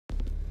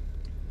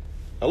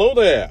Hello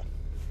there.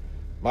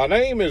 My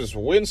name is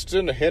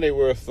Winston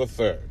Hennyworth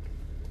III.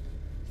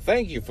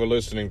 Thank you for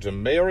listening to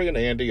Mary and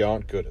Andy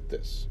Aren't Good at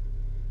This.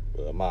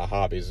 My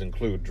hobbies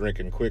include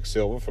drinking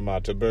Quicksilver for my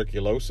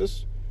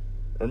tuberculosis,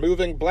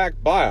 removing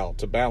black bile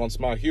to balance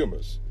my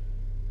humors,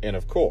 and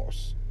of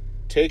course,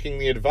 taking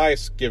the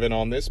advice given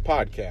on this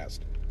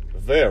podcast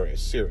very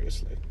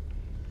seriously.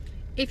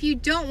 If you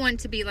don't want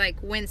to be like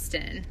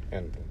Winston,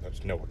 And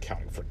there's no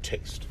accounting for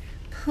taste.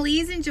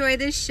 please enjoy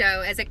this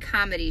show as a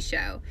comedy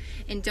show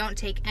and don't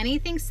take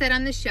anything said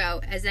on the show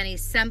as any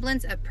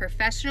semblance of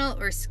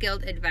professional or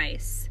skilled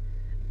advice.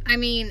 I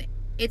mean,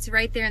 it's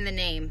right there in the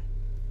name.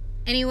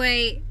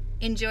 Anyway,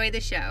 enjoy the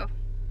show.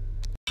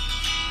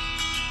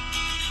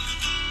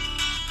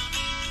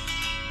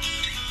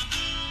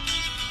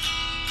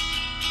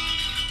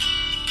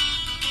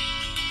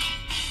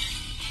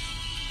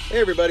 Hey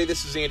everybody,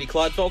 this is Andy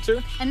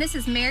Clodfelter, And this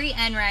is Mary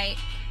Enright.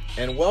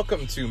 and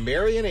welcome to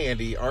Mary and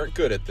Andy Aren't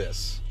Good at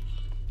This.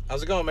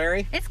 How's it going,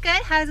 Mary? It's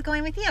good. How's it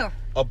going with you?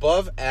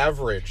 Above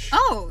average.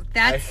 Oh,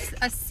 that's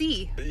a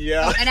C.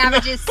 Yeah. Oh, an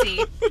average is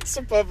C. It's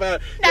above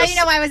average. Now you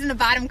know why I was in the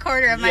bottom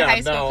quarter of my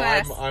high school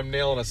class. I'm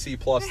nailing a C+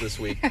 this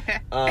week.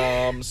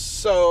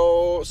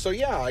 So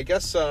yeah, I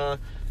guess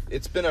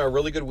it's been a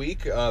really good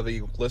week.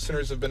 The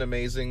listeners have been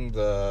amazing.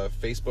 The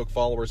Facebook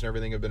followers and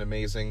everything have been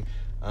amazing.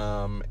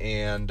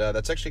 And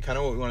that's actually kind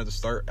of what we wanted to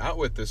start out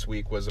with this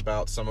week, was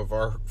about some of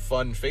our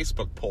fun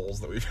Facebook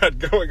polls that we've had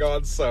going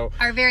on. So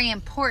Are very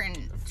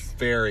important.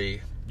 very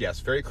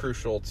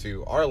crucial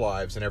to our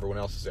lives and everyone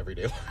else's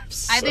everyday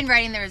lives. I've been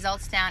writing the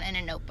results down in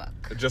a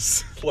notebook.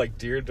 Just like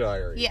Dear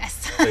Diary.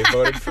 Yes. They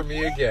voted for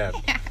me again.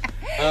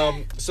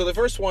 So the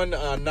first one,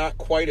 not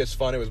quite as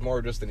fun. It was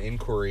more just an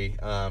inquiry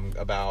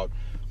about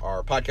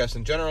our podcast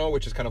in general,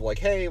 which is kind of like,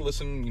 hey,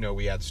 listen,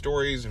 we add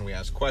stories and we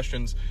ask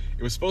questions.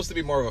 It was supposed to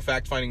be more of a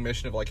fact-finding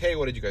mission of like, hey,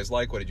 what did you guys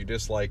like? What did you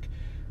dislike?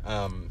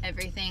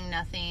 Everything,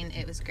 nothing.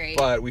 It was great.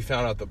 But we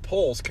found out the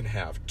polls can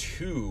have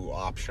two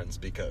options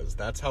because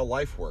that's how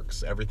life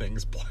works.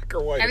 Everything's black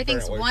or white.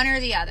 Everything's apparently. one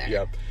or the other.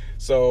 Yep.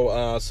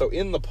 So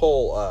in the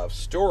poll of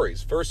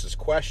stories versus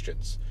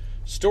questions,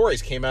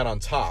 stories came out on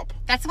top.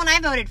 That's the one I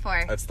voted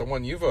for. That's the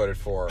one you voted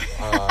for.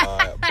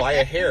 By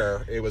a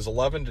hair. It was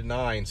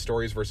 11-9,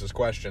 stories versus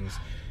questions.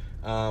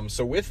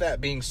 So with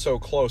that being so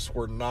close,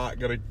 we're not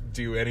going to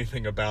do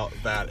anything about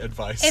that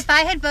advice. If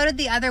I had voted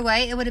the other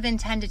way, it would have been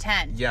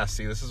 10-10. Yeah,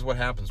 see, this is what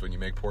happens when you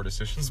make poor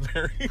decisions,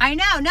 Mary. I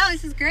know. No,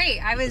 this is great.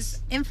 I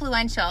was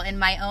influential in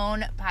my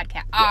own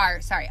podcast.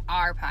 Our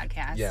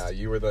podcast. Yeah,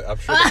 you were the...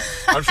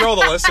 I'm sure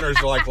all the listeners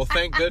were like, well,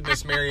 thank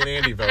goodness Mary and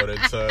Andy voted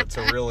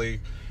to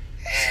really...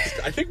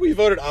 I think we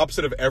voted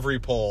opposite of every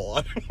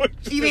poll.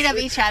 You mean of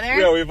each other?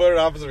 Yeah, we voted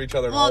opposite of each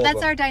other. Well,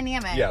 that's our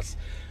dynamic. Yes.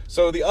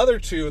 So the other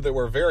two that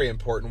were very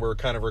important were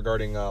kind of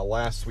regarding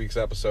last week's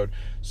episode.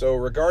 So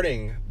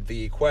regarding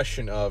the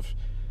question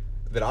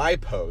that I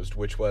posed,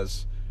 which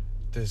was,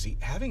 does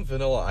having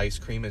vanilla ice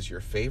cream as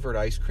your favorite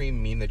ice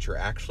cream mean that you're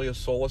actually a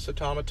soulless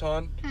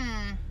automaton?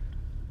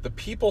 The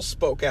people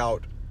spoke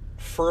out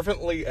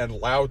fervently and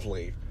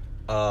loudly,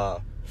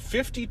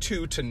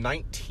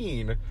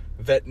 52-19,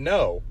 that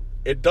no,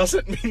 it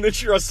doesn't mean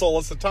that you're a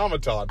soulless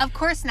automaton. Of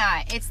course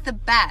not. It's the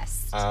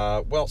best.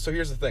 Well, so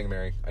here's the thing,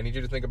 Mary. I need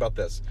you to think about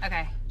this.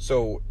 Okay.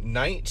 So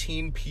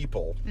 19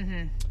 people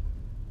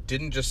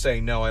didn't just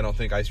say, no, I don't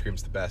think ice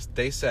cream's the best.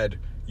 They said,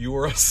 you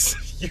are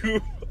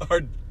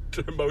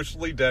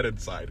emotionally dead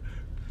inside.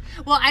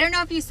 Well, I don't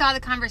know if you saw the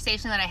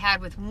conversation that I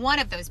had with one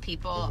of those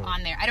people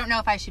on there. I don't know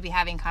if I should be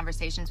having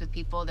conversations with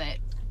people that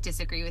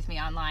disagree with me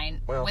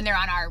online when they're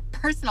on our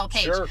personal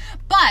page. Sure.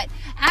 But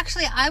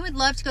actually, I would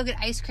love to go get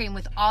ice cream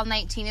with all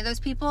 19 of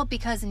those people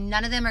because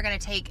none of them are going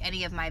to take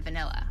any of my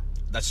vanilla.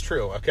 That's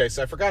true. Okay,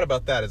 so I forgot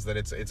about that, is that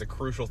it's a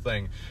crucial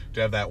thing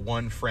to have that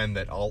one friend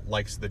that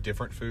likes the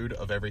different food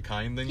of every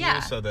kind than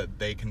you, so that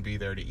they can be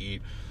there to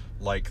eat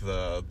like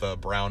the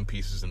brown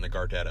pieces in the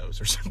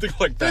Gardettos or something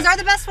like that. Those are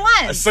the best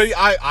ones. So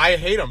I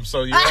hate them,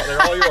 so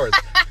they're all yours.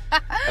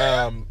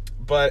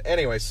 But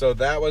anyway, so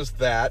that was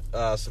that.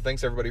 So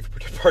thanks everybody for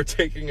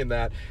partaking in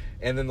that.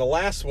 And then the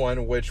last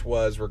one, which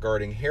was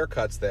regarding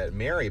haircuts that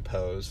Mary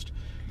posed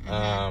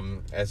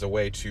as a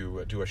way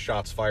to do a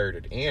shots fired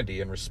at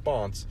Andy in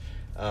response.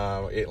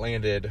 It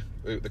landed,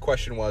 the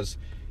question was,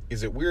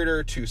 is it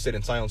weirder to sit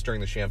in silence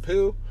during the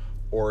shampoo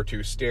or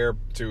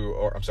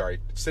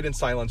sit in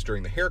silence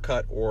during the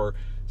haircut or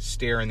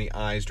stare in the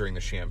eyes during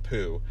the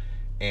shampoo?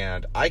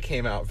 And I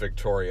came out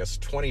victorious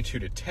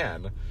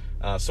 22-10.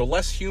 So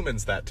less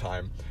humans that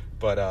time,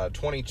 but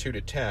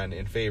 22-10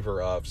 in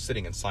favor of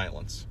sitting in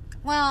silence.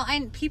 Well,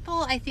 and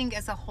people, I think,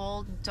 as a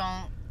whole,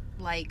 don't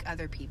like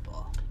other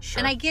people. Sure.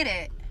 And I get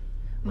it.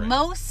 Right.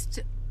 Most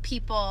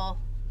people,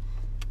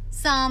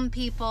 some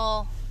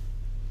people,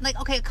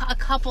 like, okay, a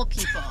couple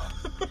people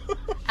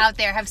out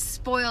there have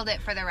spoiled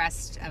it for the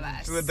rest of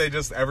us. So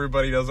that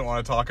everybody doesn't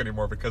want to talk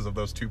anymore because of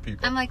those two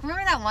people. I'm like,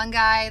 remember that one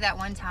guy that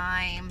one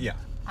time? Yeah.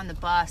 On the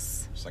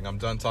bus. It's like, I'm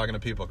done talking to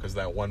people because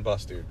that one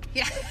bus dude.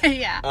 Yeah,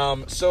 yeah.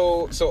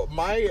 So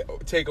my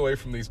takeaway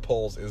from these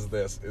polls is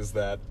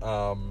that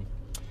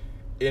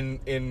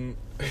in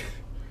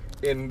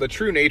the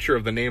true nature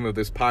of the name of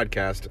this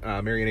podcast,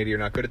 Mary and Adi are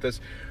not good at this.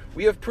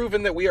 We have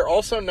proven that we are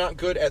also not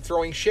good at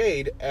throwing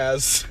shade,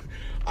 as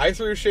I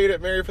threw shade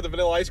at Mary for the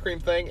vanilla ice cream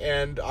thing,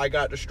 and I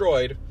got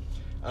destroyed.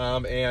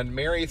 And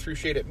Mary threw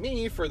shade at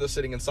me for the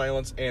sitting in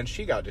silence, and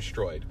she got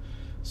destroyed.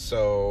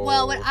 So...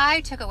 Well, what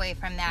I took away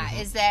from that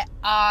is that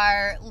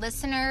our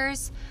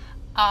listeners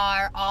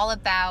are all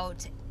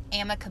about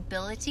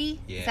amicability.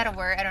 Yeah. Is that a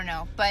word? I don't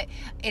know. But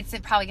it's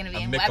probably going to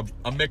be in web...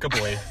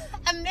 Amicably.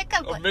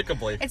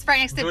 Amicably. It's right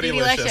next to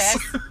Bootylicious.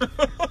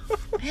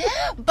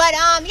 Bootylicious. But,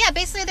 yeah,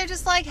 basically they're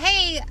just like,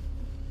 hey,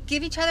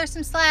 give each other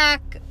some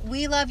slack.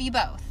 We love you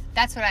both.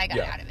 That's what I got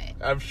out of it.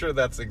 I'm sure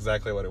that's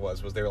exactly what it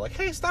was they were like,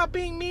 hey, stop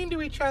being mean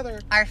to each other.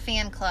 Our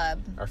fan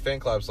club. Our fan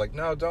club's like,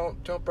 no,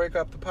 don't break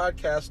up the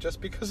podcast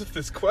just because of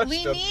this question.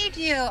 We need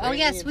you. Oh,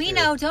 yes, we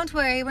know. Don't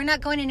worry. We're not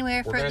going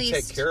anywhere for at least... We're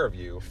going to take care of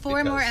you.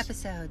 4 more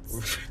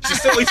episodes.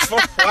 Just at least 4.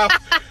 Wow.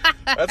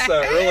 That's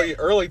an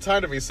early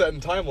time to be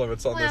setting time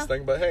limits on this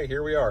thing, but hey,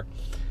 here we are.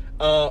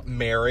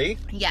 Mary.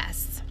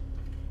 Yes.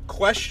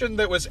 Question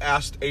that was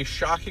asked a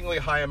shockingly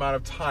high amount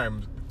of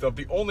times.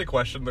 The only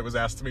question that was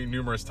asked to me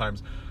numerous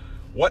times.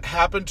 What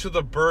happened to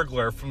the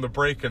burglar from the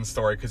break-in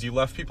story? Because you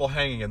left people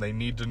hanging and they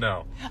need to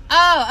know.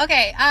 Oh,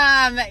 okay.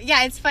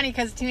 Yeah, it's funny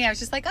because to me I was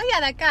just like, oh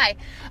yeah, that guy.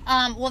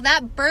 Well,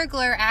 that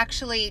burglar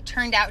actually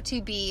turned out to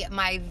be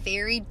my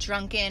very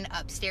drunken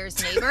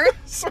upstairs neighbor.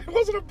 So it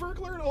wasn't a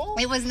burglar at all?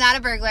 It was not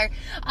a burglar.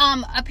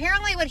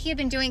 Apparently what he had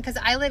been doing, because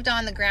I lived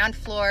on the ground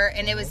floor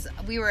and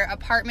we were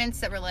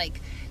apartments that were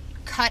like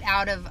cut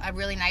out of a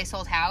really nice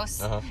old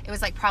house. It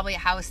was like probably a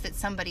house that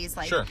somebody's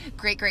like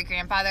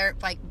great-great-grandfather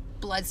like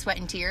blood, sweat,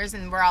 and tears,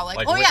 and we're all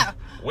like oh yeah,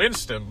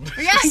 Winston.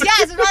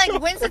 Yes, we're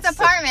like Winston's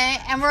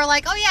apartment, and we're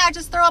like, oh yeah,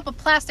 just throw up a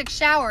plastic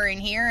shower in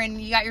here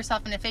and you got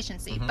yourself an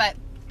efficiency. But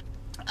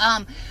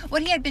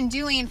what he had been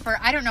doing for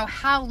I don't know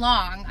how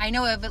long, I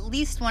know of at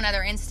least one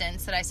other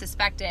instance that I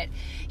suspected,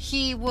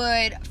 he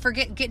would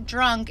get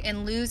drunk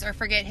and lose or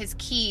forget his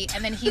key,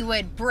 and then he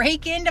would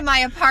break into my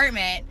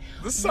apartment.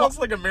 This sounds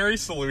like a Mary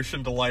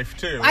solution to life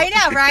too. I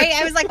know, right?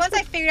 I was like, once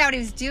I figured out what he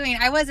was doing,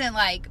 I wasn't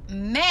like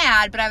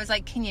mad, but I was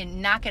like, can you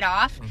knock it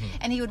off?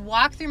 And he would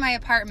walk through my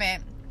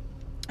apartment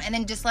and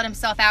then just let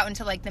himself out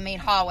into like the main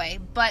hallway.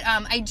 But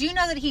I do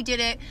know that he did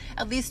it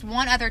at least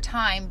one other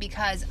time,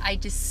 because I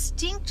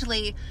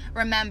distinctly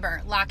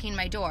remember locking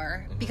my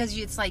door, because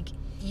it's like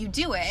you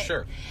do it.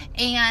 Sure.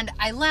 And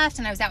I left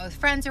and I was out with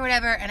friends or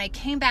whatever, and I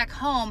came back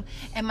home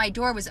and my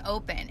door was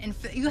open. And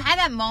you had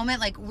that moment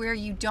like where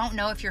you don't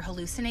know if you're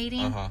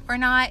hallucinating or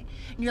not.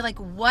 And you're like,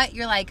 what?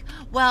 You're like,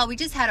 well, we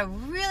just had a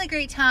really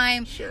great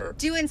time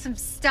doing some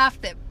stuff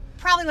that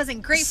probably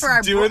wasn't great for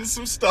our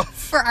some stuff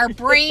for our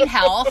brain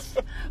health.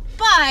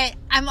 But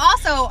I'm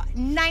also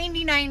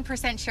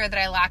 99% sure that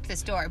I locked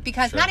this door,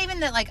 because not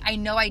even that like I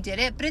know I did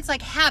it, but it's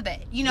like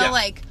habit, you know,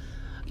 like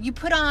you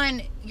put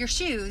on your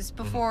shoes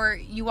before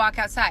you walk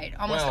outside.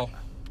 Almost.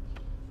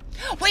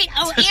 Wait,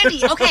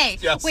 Andy, okay.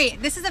 Yes.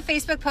 Wait, this is a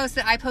Facebook post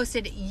that I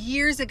posted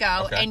years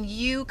ago, and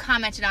you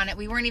commented on it.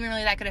 We weren't even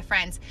really that good of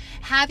friends.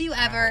 Have you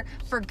ever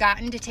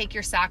forgotten to take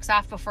your socks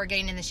off before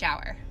getting in the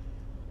shower?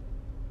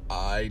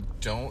 I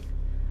don't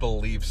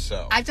believe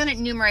so. I've done it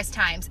numerous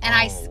times, and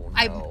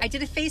I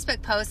did a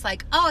Facebook post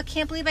like, oh, I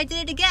can't believe I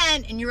did it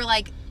again, and you were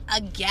like,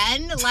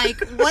 again? Like,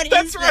 what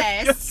is this?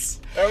 Yes.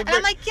 And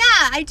I'm like,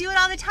 yeah, I do it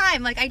all the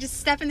time. Like, I just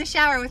step in the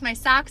shower with my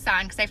socks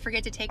on because I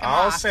forget to take them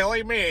off. Oh,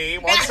 silly me,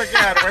 once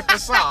again with the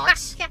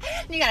socks.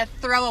 You gotta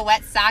throw a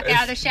wet sock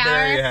out of the shower.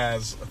 Mary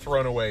has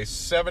thrown away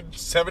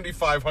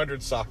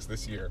 7,500 socks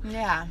this year.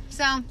 Yeah,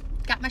 so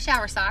got my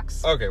shower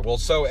socks. Okay, well,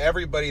 so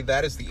everybody,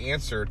 that is the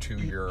answer to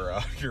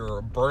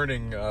your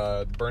burning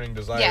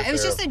desires. Yeah, it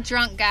was just a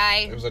drunk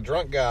guy. It was a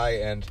drunk guy,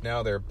 and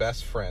now they're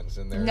best friends,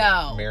 and they're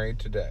married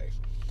today.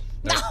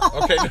 No.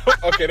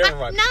 Okay, never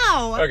mind.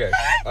 No. Okay,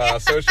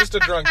 so it's just a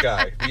drunk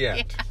guy. The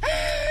end.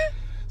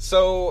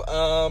 So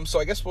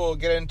I guess we'll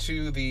get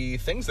into the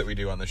things that we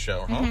do on the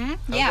show, huh? How does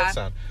that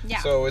sound?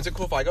 Yeah. So is it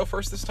cool if I go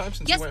first this time,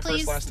 since you went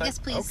first last time? Yes,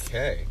 please.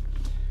 Okay.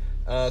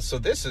 So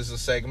this is a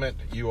segment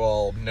you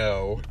all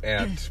know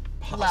and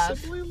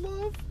possibly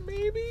love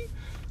maybe,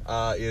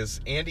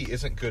 is Andy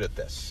Isn't Good at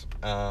This.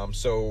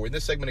 So in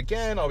this segment,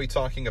 again, I'll be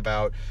talking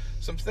about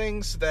some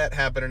things that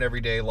happen in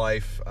everyday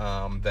life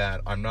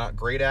that I'm not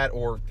great at,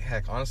 or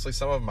heck, honestly,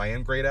 some of them I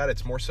am great at.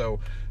 It's more so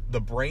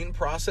the brain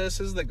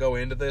processes that go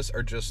into this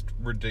are just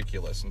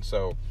ridiculous. And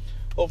so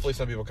hopefully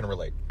some people can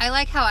relate. I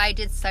like how I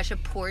did such a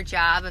poor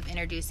job of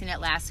introducing it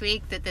last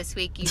week that this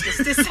week you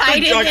just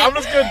decided like, I'm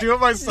just going to do it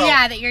myself.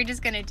 Yeah, that you're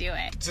just going to do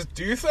it. Just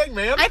do your thing,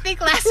 man. I think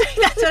last week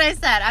that's what I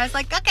said. I was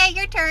like, okay,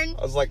 your turn.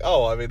 I was like,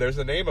 oh, I mean, there's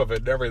a name of it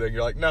and everything.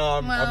 You're like, no,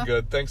 I'm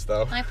good. Thanks,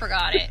 though. I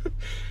forgot it.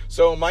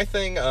 So my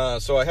thing,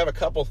 so I have a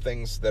couple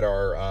things that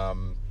are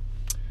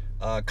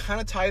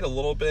kind of tied a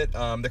little bit.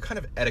 They're kind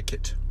of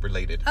etiquette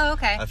related. Oh,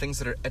 okay. Things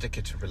that are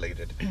etiquette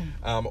related.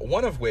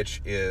 One of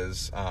which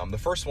is, the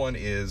first one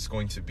is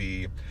going to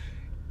be,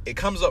 it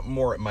comes up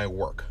more at my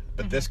work,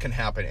 but this can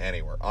happen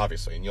anywhere,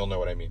 obviously, and you'll know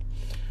what I mean.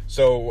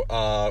 So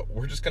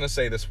we're just going to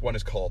say this one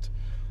is called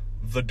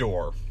the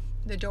door.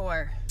 The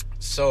door.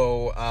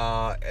 So,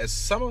 as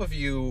some of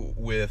you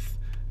with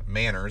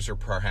manners, or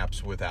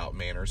perhaps without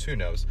manners, who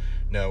knows,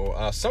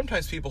 know,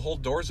 sometimes people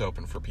hold doors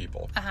open for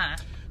people. Uh-huh.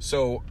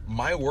 So,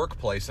 my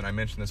workplace, and I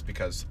mention this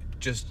because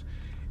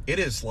it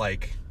is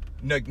like,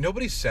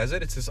 nobody says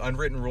it, it's this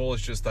unwritten rule,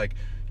 it's just like,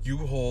 you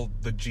hold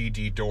the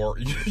GD door,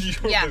 you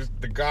hold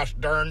the gosh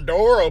darn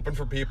door open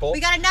for people.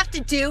 We got enough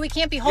to do, we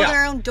can't be holding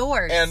our own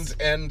doors.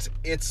 And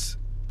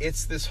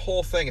it's this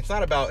whole thing. It's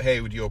not about, hey,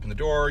 would you open the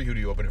door? Who do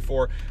you open it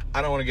for?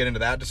 I don't want to get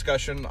into that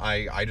discussion.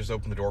 I just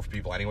open the door for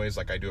people anyways.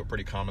 Like, I do it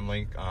pretty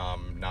commonly.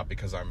 Not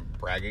because I'm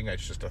bragging.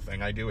 It's just a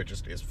thing I do. It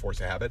just is force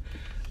of habit.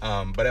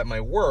 But at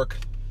my work,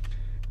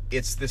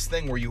 it's this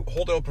thing where you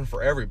hold it open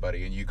for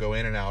everybody and you go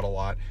in and out a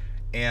lot.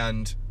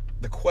 And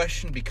the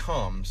question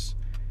becomes,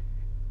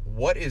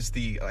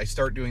 I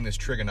start doing this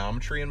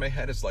trigonometry in my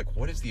head. It's like,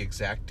 what is the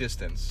exact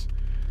distance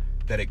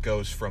that it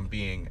goes from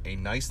being a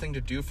nice thing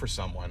to do for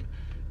someone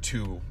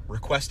to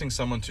requesting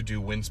someone to do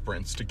wind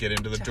sprints to get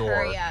into the door.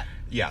 Hurry up.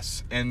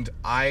 Yes. And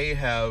I'm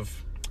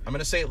going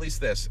to say at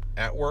least this.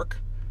 At work,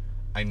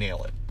 I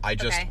nail it.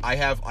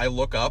 I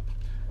look up,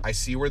 I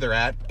see where they're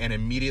at, and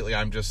immediately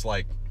I'm just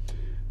like,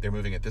 they're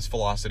moving at this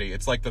velocity.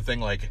 It's like the thing,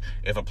 like,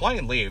 if a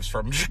plane leaves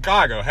from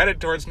Chicago headed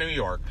towards New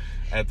York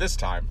at this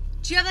time.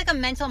 Do you have, like, a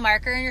mental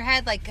marker in your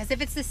head? Like, because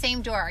if it's the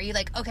same door, are you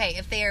like, okay,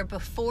 if they are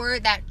before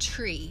that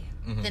tree,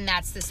 then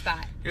that's the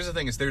spot. Here's the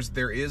thing is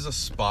there is a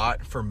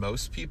spot for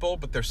most people,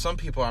 but there's some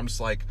people I'm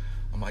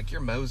like,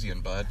 you're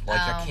moseying, bud. Like,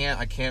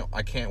 I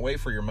can't wait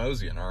for your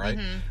moseying, all right?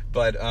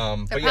 But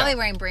they're probably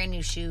wearing brand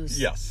new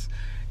shoes. Yes.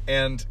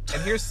 And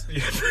here's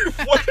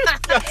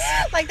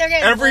like, they're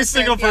getting every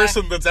single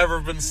person that's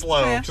ever been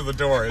slow to the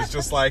door is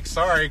just like,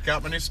 sorry,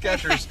 got my new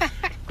Skechers.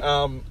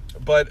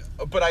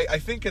 But I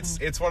think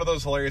it's one of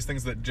those hilarious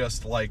things that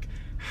just, like,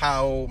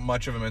 how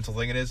much of a mental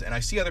thing it is. And I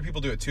see other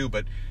people do it too,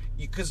 but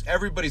because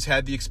everybody's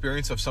had the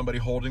experience of somebody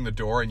holding the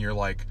door and you're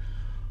like,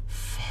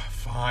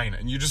 fine.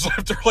 And you just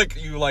have to,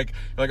 you're like,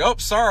 oh,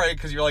 sorry.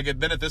 Because you're like,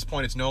 then at this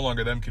point, it's no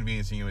longer them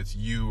conveniencing you. It's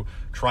you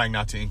trying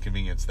not to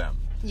inconvenience them.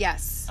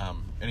 Yes.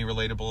 Any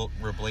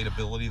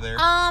relatability there?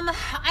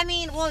 I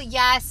mean, well,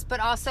 yes, but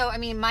also, I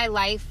mean, my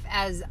life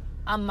as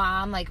a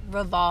mom, like,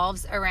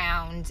 revolves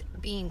around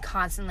being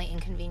constantly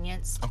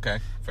inconvenienced. Okay,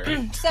 fair.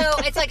 So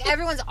it's like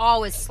everyone's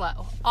always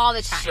slow all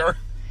the time. Sure.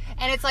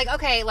 And it's like,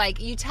 okay, like,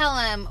 you tell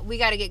them we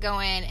got to get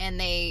going, and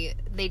they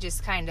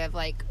just kind of,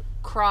 like,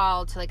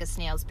 crawl to, like, a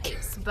snail's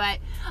pace. But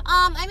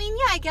I mean,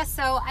 yeah, I guess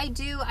so. I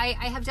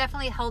have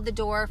definitely held the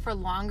door for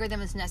longer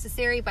than was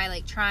necessary by,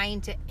 like,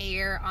 trying to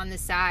err on the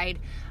side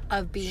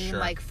of being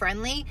like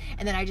friendly,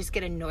 and then I just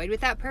get annoyed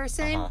with that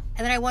person, and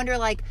then I wonder,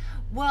 like,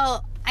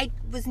 well, I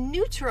was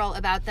neutral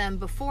about them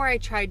before I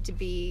tried to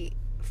be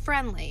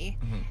friendly,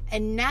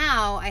 and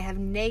now I have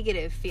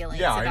negative feelings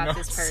about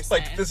this person. It's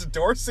like, this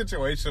door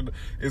situation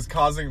is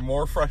causing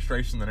more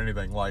frustration than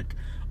anything. Like,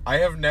 I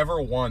have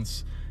never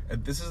once,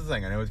 this is the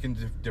thing, I know it's going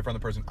to differ on the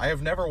person, I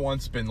have never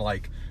once been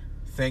like,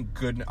 thank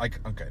goodness,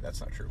 like, okay, that's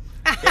not true.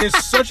 It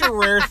is such a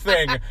rare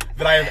thing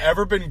that I have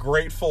ever been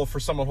grateful for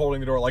someone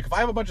holding the door. Like, if I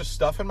have a bunch of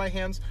stuff in my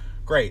hands,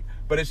 great,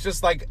 but it's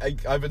just like,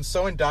 I've been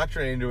so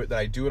indoctrinated into it that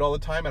I do it all the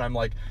time, and I'm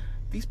like,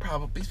 these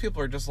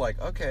people are just like,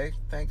 okay,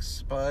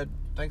 thanks, bud.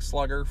 Thanks,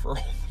 Slugger, for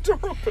holding the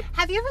door open.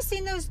 Have you ever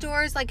seen those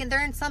doors? Like,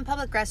 they're in some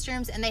public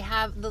restrooms, and they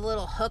have the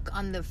little hook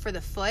for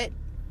the foot.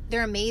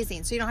 They're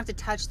amazing, so you don't have to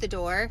touch the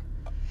door.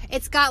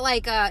 It's got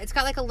like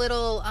a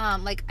little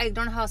like, I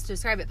don't know how else to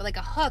describe it, but like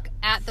a hook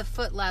at the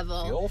foot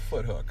level. The old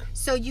foot hook.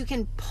 So you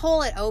can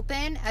pull it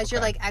open as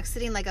you're, like,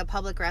 exiting, like, a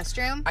public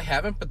restroom. I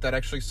haven't, but that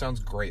actually sounds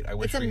great. I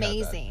wish it's we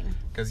amazing. had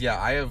that. Because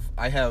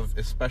I have,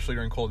 especially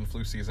during cold and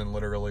flu season,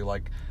 literally,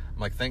 like, I'm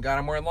like, thank God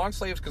I'm wearing long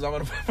sleeves because I'm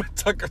going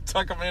to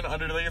tuck them in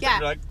underneath and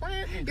you're like,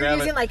 you're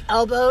using, like,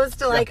 elbows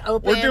to, like,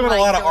 open. We're doing like,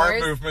 a lot of doors. arm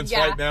movements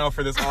right now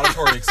for this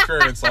auditory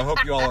experience, so I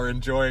hope you all are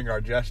enjoying our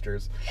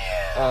gestures.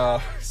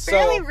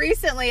 Fairly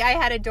recently, I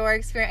had a door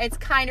experience. It's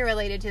kind of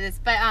related to this,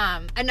 but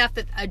enough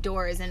that a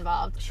door is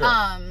involved. Sure,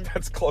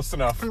 that's close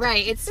enough.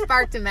 Right, it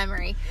sparked a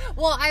memory.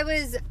 Well, I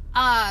was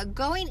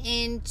going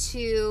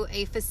into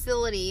a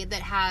facility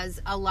that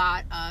has a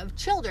lot of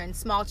children,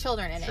 small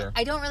children in it.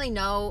 I don't really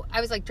know.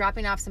 I was, like,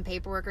 dropping off some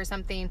paperwork or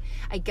something.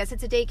 I guess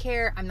it's a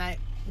daycare. I'm not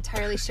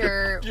entirely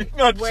sure. You're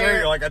not sure.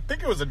 You're like, I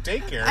think it was a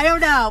daycare. I don't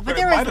know, but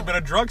there might have been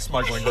a drug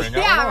smuggling ring.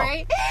 Yeah,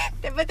 right.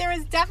 But there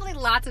was definitely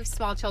lots of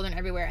small children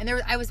everywhere,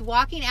 and I was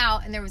walking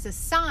out, and there was a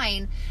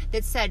sign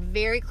that said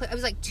very clear. It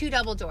was like 2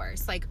 double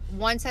doors, like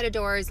one set of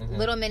doors,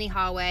 little mini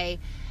hallway,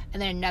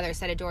 and then another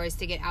set of doors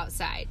to get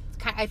outside.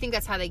 I think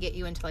that's how they get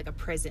you into, like, a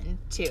prison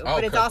too.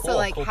 But it's also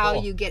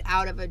how you get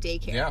out of a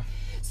daycare. Yeah.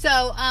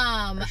 So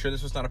I'm sure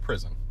this was not a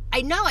prison.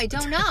 I know. I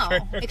don't know.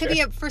 It could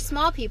be for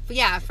small people.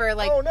 Yeah, for,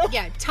 like,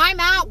 time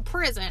out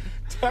prison.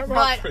 Time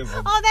out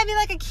prison. Oh, that'd be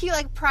like a cute,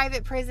 like,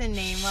 private prison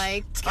name,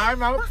 like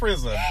time out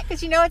prison.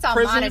 Because it's all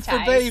prison monetized.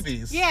 for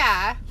babies.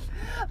 Yeah,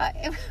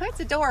 it's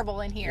adorable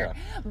in here.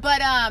 Yeah.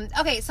 But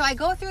okay, so I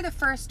go through the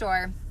first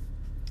door,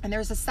 And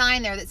there's a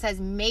sign there that says,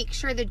 make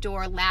sure the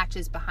door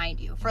latches behind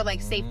you for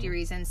like safety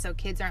reasons, so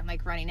kids aren't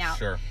like running out.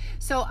 Sure.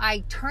 So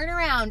I turn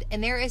around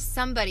and there is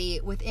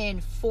somebody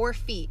within 4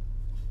 feet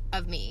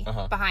of me,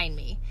 behind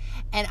me.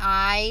 And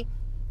I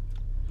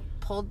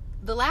pulled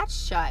the latch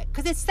shut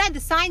because the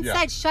sign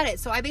said shut it.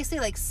 So I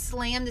basically like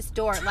slammed this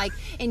door like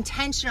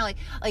intentionally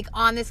like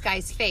on this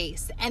guy's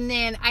face. And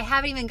then I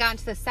haven't even gotten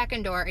to the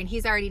second door and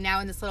he's already now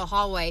in this little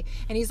hallway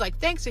and he's like,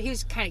 thanks. So he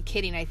was kind of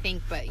kidding, I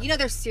think, but you know,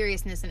 there's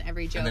seriousness in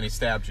every joke. And then he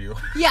stabbed you.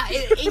 Yeah.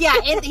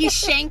 And he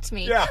shanked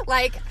me. Yeah.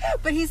 Like,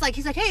 but he's like,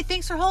 hey,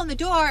 thanks for holding the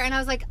door. And I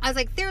was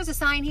like, there's a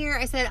sign here.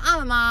 I said,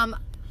 I'm a mom.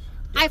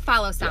 I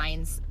follow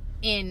signs.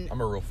 I'm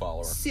a real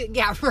follower.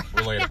 Yeah, right.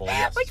 Relatable,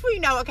 yes. Which we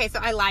know. Okay, so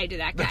I lied to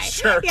that guy.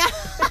 Sure. Yeah.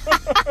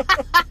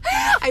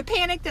 I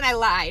panicked and I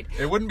lied.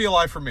 It wouldn't be a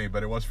lie for me,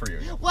 but it was for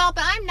you. Well,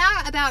 but I'm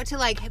not about to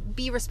like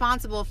be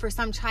responsible for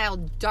some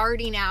child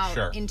darting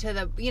out into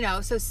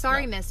the, so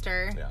sorry,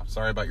 mister. Yeah,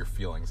 sorry about your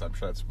feelings. I'm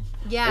sure that's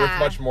worth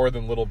much more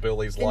than little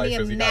Billy's life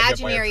as he got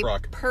hit by a imaginary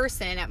truck.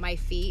 Person at my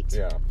feet.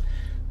 Yeah.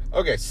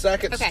 Okay,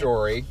 second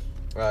story.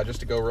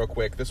 Just to go real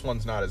quick, this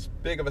one's not as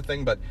big of a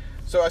thing, but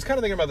so I was kind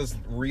of thinking about this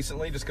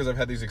recently just because I've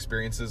had these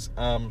experiences.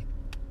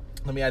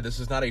 Let me add, this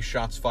is not a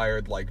shots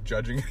fired, like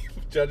judging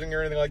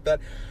or anything like that.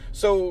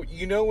 So,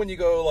 when you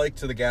go like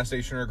to the gas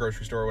station or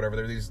grocery store or whatever,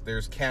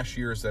 there's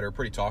cashiers that are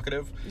pretty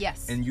talkative.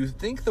 Yes. And you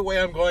think the way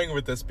I'm going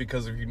with this,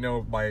 because if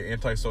my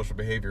antisocial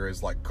behavior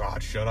is like,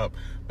 God, shut up.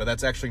 But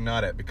that's actually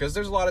not it. Because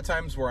there's a lot of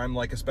times where I'm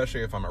like,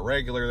 especially if I'm a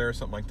regular there or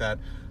something like that,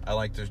 I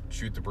like to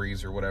shoot the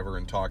breeze or whatever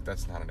and talk.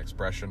 That's not an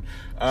expression.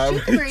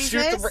 Shoot the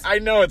breezes? I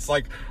know, it's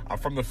like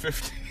from the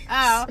 50s.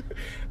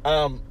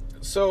 Oh.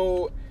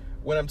 So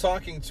when I'm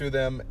talking to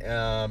them,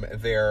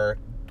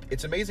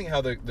 it's amazing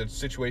how the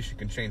situation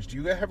can change. Do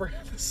you ever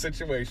have a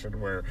situation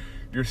where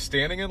you're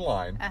standing in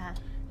line,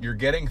 you're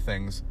getting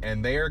things,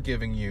 and they are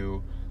giving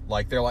you,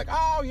 like, they're like,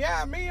 oh,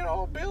 yeah, me and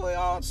old Billy,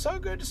 oh, it's so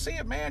good to see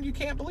it, man. You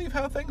can't believe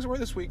how things were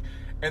this week.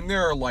 And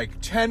there are, like,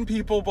 10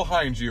 people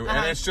behind you,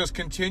 and it's just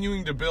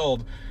continuing to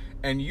build.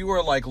 And you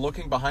are, like,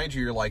 looking behind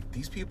you, you're like,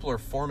 these people are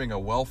forming a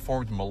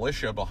well-formed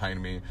militia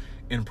behind me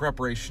in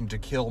preparation to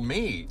kill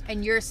me.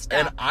 And you're stuck.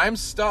 And I'm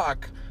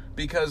stuck.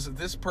 Because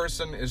this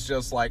person is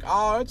just like,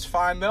 oh, it's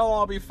fine. They'll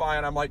all be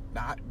fine. I'm like,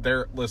 nah,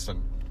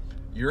 listen,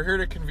 you're here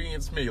to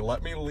convenience me.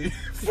 Let me leave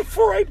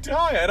before I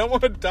die. I don't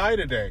want to die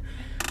today.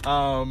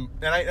 And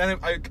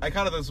I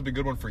kind of, this would be a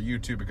good one for you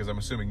too, because I'm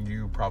assuming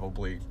you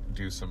probably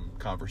do some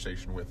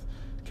conversation with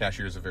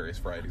cashiers of various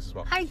varieties as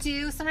well. I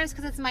do sometimes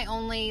because it's my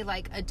only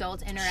like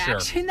adult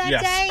interaction that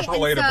yes. day.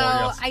 Relatable, and so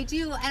yes. I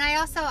do, and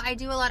I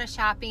do a lot of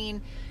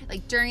shopping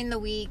like during the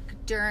week,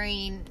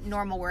 during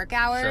normal work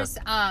hours,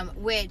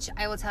 which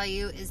I will tell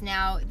you is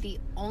now the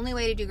only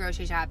way to do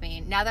grocery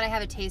shopping. Now that I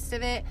have a taste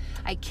of it,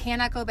 I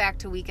cannot go back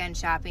to weekend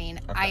shopping.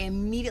 Okay. I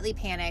immediately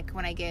panic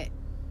when I get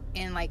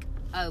in like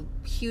a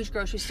huge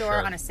grocery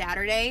store on a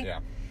Saturday. Yeah.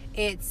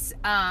 It's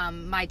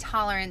my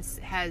tolerance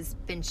has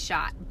been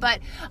shot. But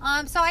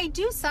so I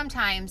do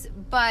sometimes,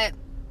 but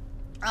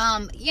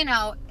I'm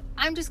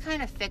just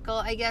kind of fickle.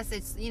 I guess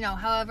it's,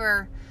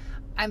 however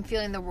I'm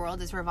feeling the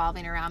world is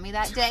revolving around me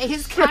that day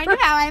is kind of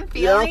how I'm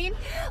feeling.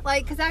 Yeah.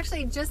 Like, because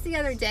actually just the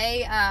other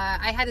day,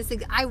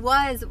 I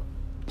was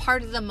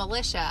part of the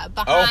militia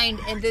behind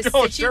in this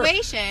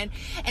situation,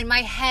 and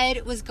my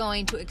head was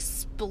going to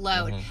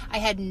explode. I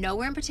had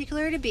nowhere in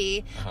particular to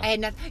be. I had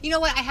nothing. You know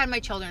what? I had my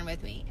children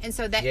with me, and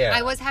so that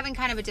I was having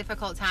kind of a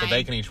difficult time. So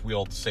they can each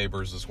wield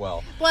sabers as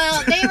well.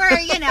 Well, they were,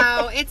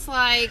 it's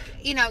like,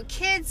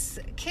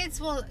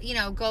 kids will,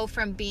 go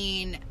from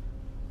being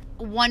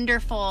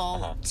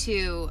wonderful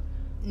to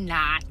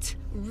not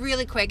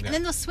really quick, and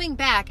then they'll swing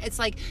back. It's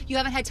like you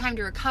haven't had time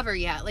to recover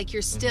yet. Like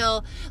you're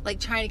still like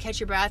trying to catch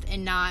your breath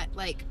and not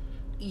like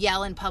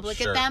yell in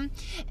public at them,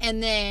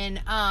 and then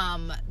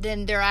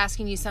they're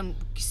asking you some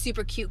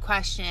super cute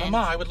question.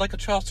 Mama, I would like a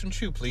Charleston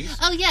chew, please.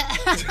 Oh yeah.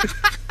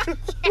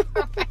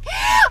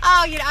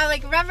 I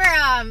like remember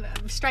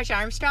Stretch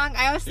Armstrong.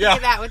 I always think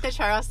of that with the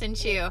Charleston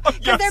chew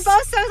because they're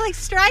both so like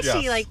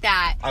stretchy like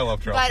that. I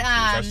love Charleston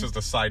chews. That's just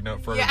a side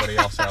note for everybody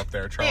else out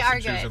there.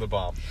 Charleston chews are the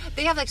bomb.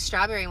 They have like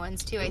strawberry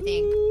ones too, I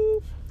think.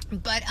 Ooh.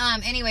 But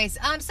anyways,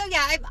 so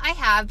yeah, I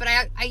have, but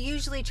I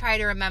usually try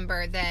to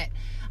remember that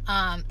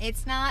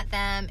it's not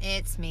them,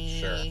 it's me.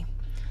 Sure.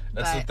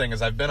 That's the thing,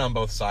 is I've been on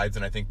both sides,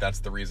 and I think that's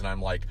the reason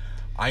I'm like,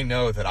 I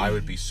know that I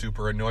would be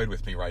super annoyed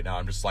with me right now.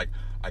 I'm just like,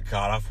 I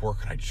got off work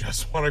and I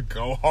just want to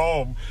go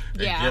home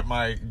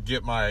and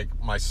get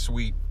my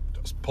sweet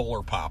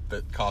Polar Pop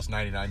that costs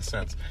 99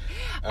 cents.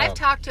 I've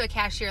talked to a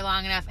cashier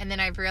long enough, and then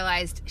I've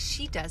realized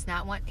he does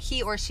not want,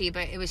 he or she,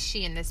 but it was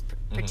she in this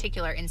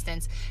particular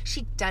instance,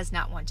 she does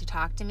not want to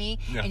talk to me,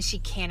 and she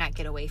cannot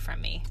get away from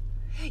me.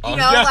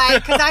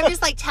 Like, because I'm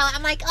just like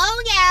I'm like,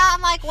 oh yeah,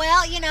 I'm like,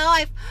 well,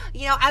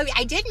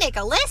 I did make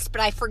a list, but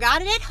I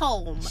forgot it at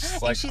home.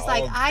 And she's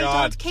like, I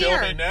don't care.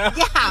 Kill me now.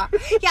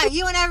 Yeah,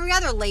 you and every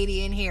other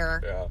lady in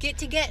here get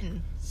to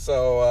getting.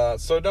 So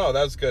no,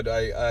 that's good.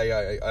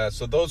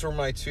 So those were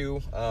my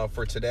two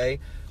for today.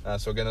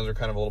 So again, those are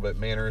kind of a little bit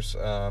manners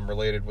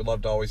related. We'd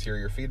love to always hear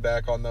your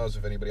feedback on those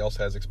if anybody else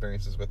has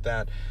experiences with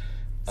that.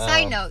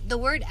 Side note, the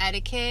word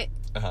etiquette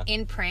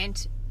in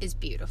print is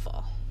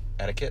beautiful.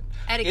 Etiquette?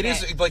 Etiquette. It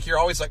is, like, you're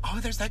always like, oh,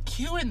 there's that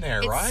Q in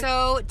there, right? It's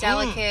so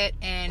delicate,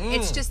 and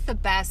it's just the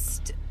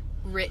best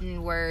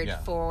written word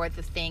for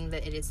the thing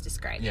that it is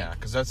describing. Yeah,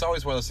 because that's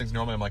always one of those things.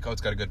 Normally I'm like, oh,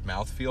 it's got a good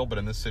mouth feel, but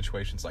in this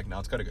situation it's like, no,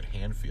 it's got a good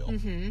hand feel.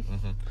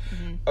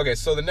 Okay,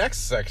 so the next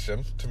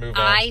section to move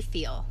on. I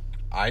feel.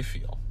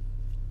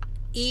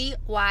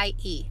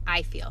 E-Y-E.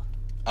 I feel.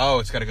 Oh,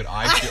 it's got a good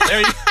I feel. There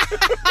you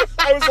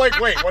I was like,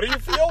 wait, what do you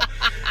feel?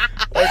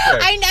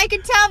 Okay. I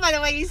could tell by the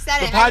way you said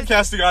the it.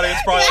 podcasting audience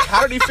probably like,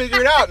 how did he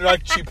figure it out? And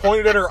like, she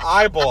pointed at her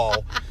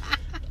eyeball.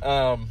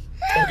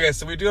 Okay,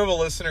 so we do have a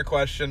listener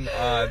question.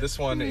 This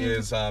one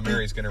is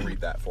Mary's going to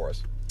read that for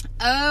us.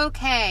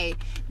 Okay,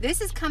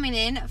 this is coming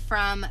in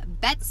from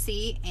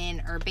Betsy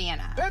in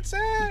Urbana.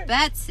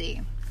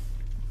 Betsy.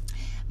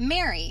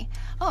 Mary.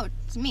 Oh,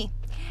 it's me.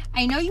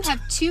 I know you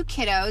have 2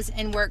 kiddos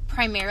and work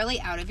primarily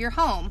out of your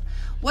home.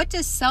 What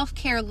does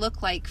self-care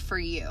look like for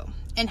you?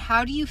 And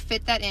how do you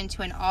fit that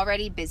into an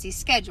already busy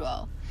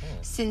schedule?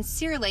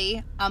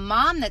 Sincerely, a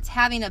mom that's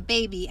having a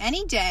baby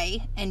any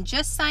day and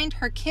just signed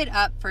her kid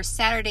up for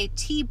Saturday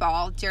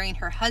T-ball during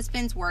her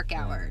husband's work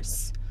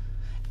hours.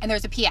 And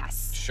there's a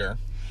PS. Sure.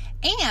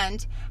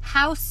 And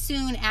how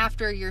soon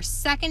after your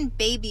second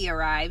baby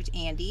arrived,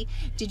 Andy,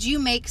 did you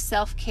make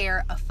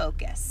self-care a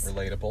focus?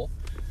 Relatable.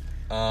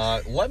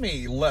 Let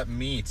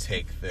me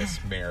take this,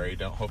 Mary.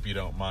 Hope you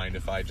don't mind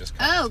if I just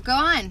go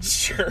on.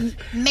 Sure.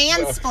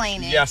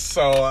 Mansplaining. Yes.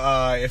 So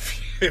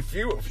if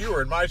you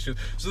were in my shoes,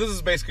 so this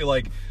is basically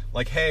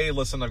like, hey,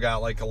 listen, I've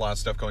got like a lot of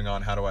stuff going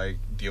on. How do I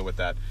deal with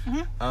that?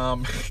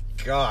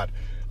 God,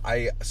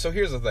 so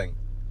here's the thing.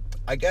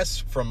 I guess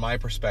from my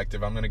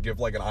perspective, I'm going to give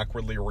like an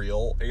awkwardly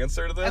real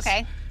answer to this.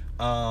 Okay.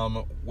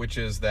 Which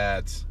is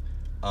that,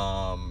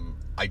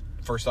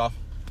 first off,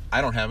 I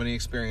don't have any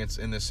experience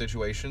in this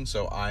situation,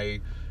 so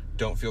I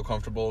don't feel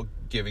comfortable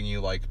giving you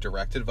like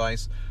direct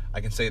advice. I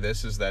can say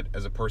this is that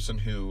as a person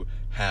who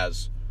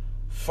has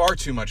far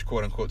too much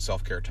quote unquote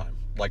self-care time,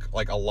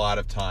 like a lot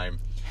of time,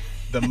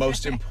 the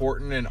most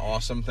important and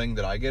awesome thing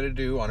that I get to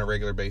do on a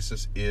regular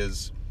basis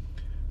is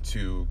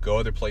to go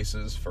other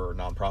places for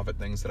nonprofit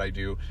things that I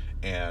do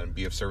and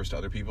be of service to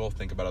other people,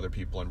 think about other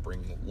people and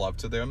bring love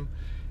to them.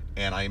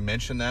 And I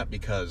mention that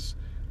because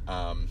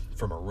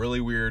from a really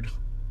weird,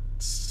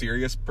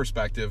 serious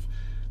perspective,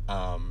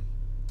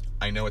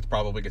 I know it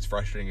probably gets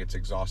frustrating, it's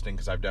exhausting,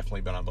 because I've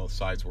definitely been on both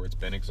sides where it's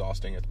been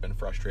exhausting, it's been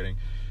frustrating,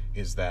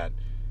 is that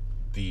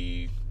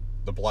the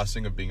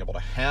blessing of being able to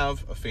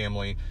have a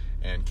family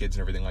and kids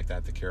and everything like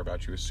that care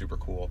about you is super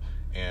cool,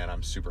 and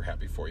I'm super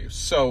happy for you.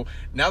 So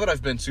now that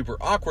I've been super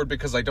awkward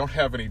because I don't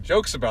have any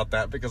jokes about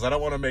that, because I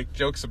don't want to make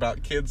jokes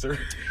about kids or like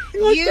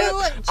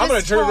that, I'm going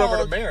to turn it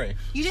over to Mary.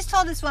 You just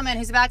told this woman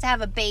who's about to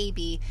have a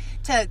baby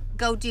to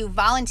go do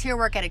volunteer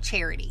work at a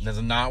charity. That's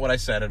not what I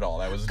said at all.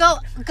 That was go.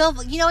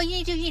 You know,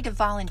 you need to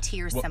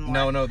volunteer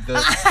somewhere. No.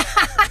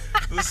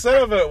 The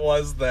set of it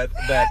was that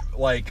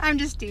like, I'm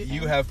just teasing.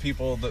 You have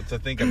people to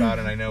think about,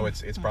 and I know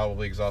it's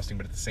probably exhausting,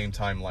 but at the same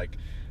time, like,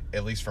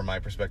 at least from my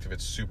perspective,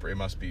 it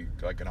must be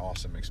like an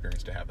awesome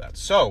experience to have that.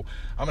 So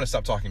I'm going to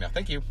stop talking now.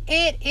 Thank you.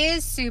 It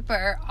is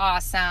super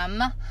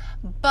awesome,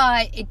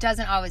 but it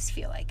doesn't always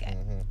feel like it.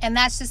 And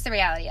that's just the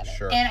reality of it.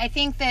 Sure. And I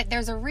think that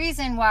there's a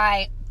reason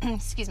why,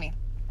 excuse me,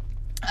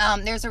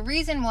 there's a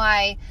reason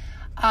why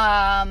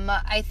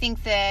I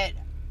think that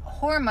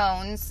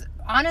hormones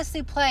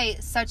honestly play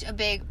such a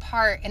big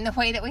part in the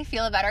way that we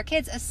feel about our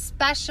kids,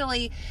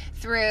 especially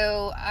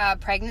through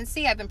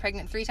pregnancy. I've been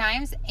pregnant 3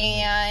 times,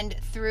 and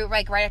through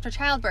like right after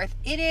childbirth.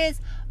 It is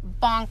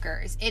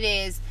bonkers. It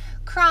is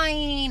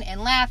crying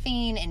and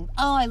laughing and,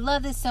 oh, I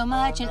love this so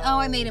much, and oh,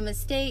 I made a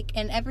mistake,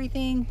 and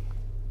everything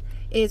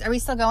is. Are we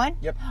still going?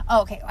 Yep.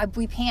 Oh, okay.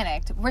 We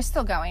panicked. We're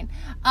still going.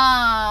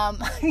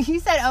 You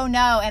said, oh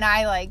no, and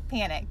I like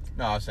panicked.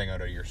 No, I was saying, oh,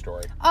 to your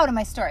story. Oh, to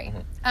my story.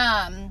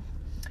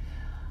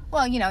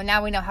 Well, you know,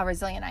 now we know how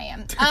resilient I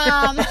am.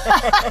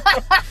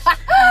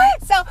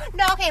 So,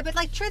 no, okay, but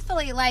like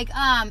truthfully, like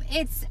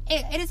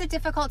it is a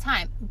difficult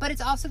time, but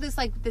it's also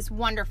this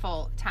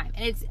wonderful time.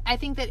 And I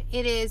think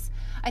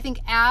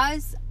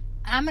as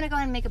I'm going to go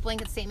ahead and make a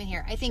blanket statement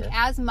here. I think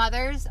as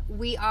mothers,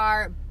 we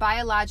are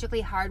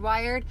biologically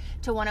hardwired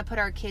to want to put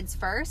our kids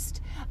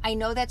first. I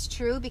know that's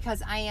true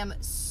because I am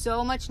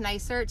so much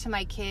nicer to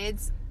my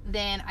kids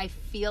than I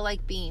feel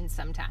like being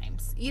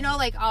sometimes. You know,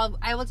 like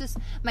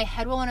my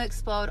head will want to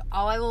explode.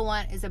 All I will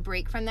want is a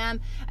break from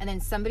them, and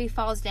then somebody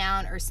falls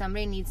down or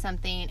somebody needs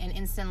something, and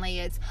instantly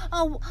it's,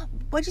 oh,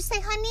 what'd you say,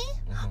 honey?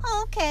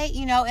 Oh, okay.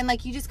 You know, and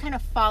like you just kind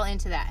of fall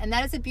into that. And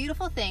that is a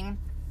beautiful thing.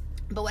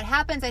 But what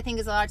happens, I think,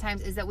 is a lot of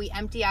times is that we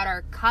empty out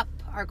our cup,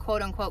 our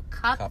quote unquote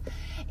cup.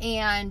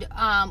 And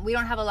we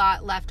don't have a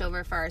lot left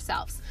over for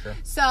ourselves. Sure.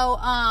 So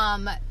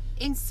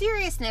in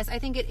seriousness, I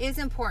think it is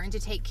important to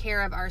take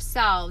care of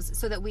ourselves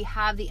so that we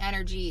have the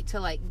energy to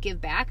like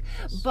give back.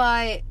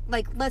 But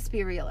like, let's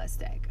be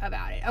realistic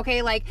about it.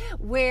 Okay. Like,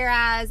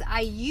 whereas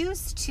I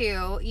used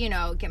to, you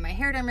know, get my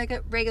hair done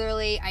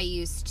regularly. I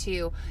used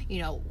to,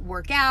 you know,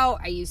 work out.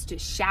 I used to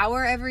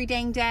shower every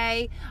dang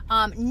day.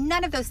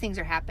 None of those things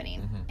are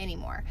happening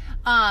anymore.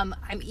 I'm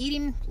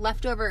eating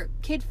leftover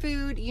kid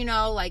food, you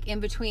know, like in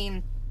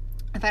between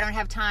if I don't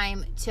have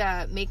time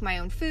to make my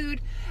own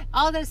food,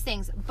 all those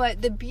things.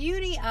 But the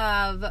beauty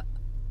of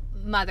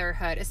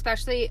motherhood,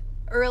 especially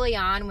early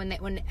on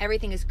when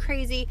everything is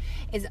crazy,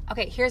 is,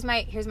 okay, here's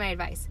my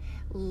advice.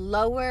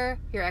 Lower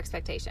your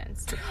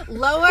expectations.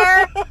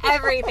 Lower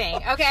everything,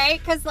 okay?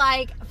 Because,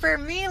 like, for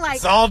me, like...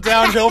 It's all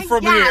downhill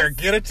from yes, here.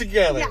 Get it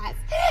together. Yes.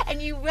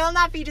 And you will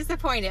not be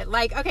disappointed.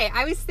 Like, okay,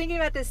 I was thinking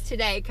about this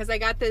today because I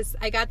got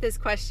this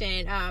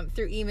question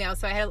through email,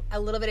 so I had a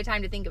little bit of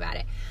time to think about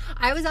it.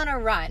 I was on a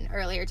run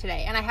earlier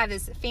today, and I have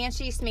this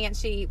fancy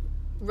smancy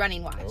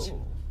running watch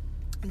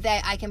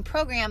that I can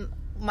program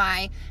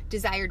my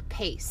desired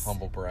pace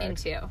Humble brag.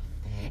 Into.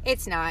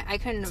 It's not. I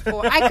couldn't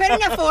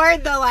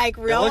afford the like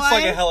real one. It looks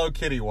like a Hello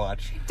Kitty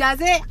watch.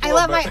 Does it? I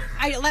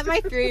let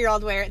my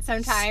 3-year-old wear it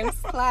sometimes.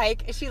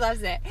 Like, she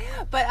loves it.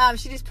 But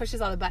she just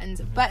pushes all the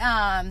buttons. But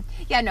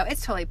yeah, no,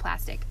 it's totally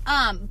plastic.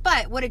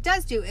 But what it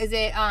does do is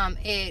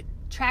it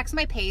tracks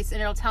my pace,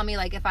 and it'll tell me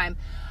like if I'm,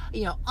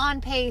 you know,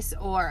 on pace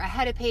or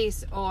ahead of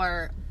pace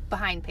or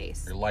behind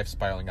pace. Your life's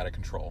spiraling out of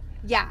control.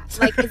 Yeah,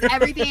 like, is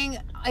everything,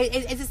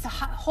 is this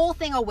whole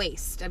thing a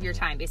waste of your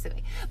time,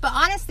 basically? But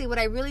honestly, what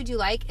I really do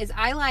like is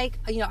I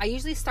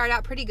usually start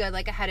out pretty good,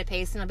 like ahead of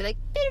pace, and I'll be like,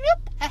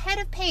 ahead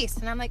of pace.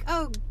 And I'm like,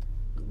 oh,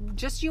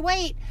 just you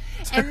wait.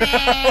 And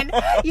then,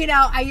 you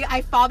know,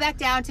 I fall back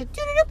down to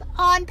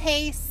on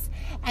pace.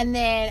 And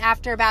then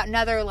after about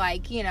another,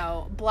 like, you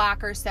know,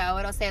 block or so,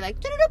 it'll say like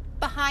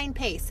behind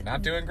pace.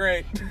 Not doing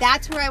great.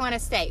 That's where I want to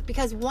stay,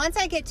 because once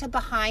I get to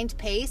behind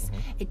pace,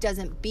 it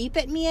doesn't beep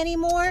at me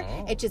anymore.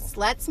 It just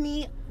lets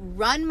me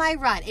run my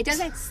run. It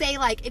doesn't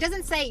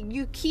say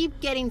you keep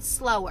getting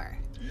slower.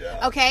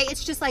 Yeah. Okay?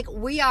 It's just like,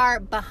 we are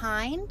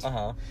behind.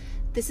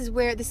 This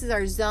is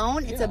our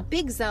zone. It's a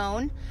big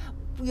zone.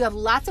 You have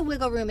lots of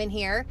wiggle room in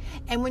here.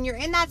 And when you're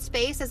in that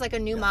space as like a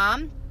new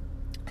mom,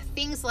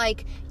 things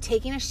like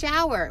taking a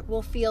shower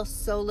will feel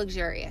so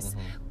luxurious.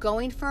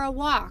 Going for a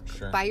walk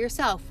by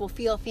yourself will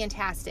feel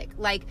fantastic.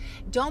 Like,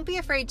 don't be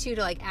afraid to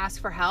like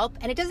ask for help.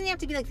 And it doesn't have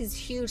to be like these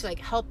huge like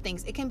help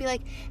things. It can be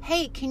like,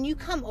 hey, can you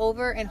come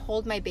over and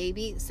hold my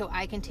baby so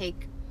I can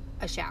take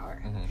a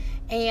shower?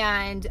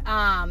 And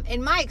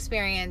in my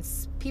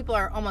experience, people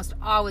are almost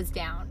always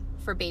down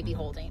for baby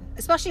holding,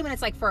 especially when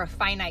it's like for a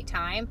finite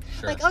time.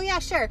 Like, oh yeah,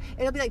 sure,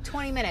 it'll be like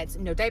 20 minutes,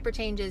 no diaper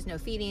changes, no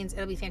feedings,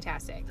 it'll be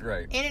fantastic.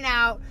 Right. In and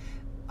out.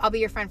 I'll be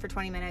your friend for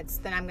 20 minutes,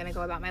 then I'm gonna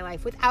go about my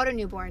life without a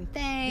newborn.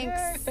 Thanks.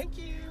 Yay, thank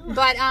you.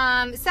 But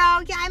so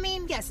yeah, I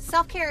mean, yes,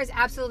 self-care is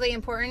absolutely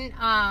important,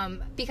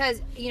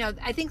 because, you know,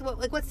 I think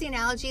what's the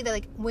analogy that,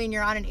 like, when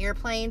you're on an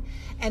airplane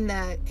and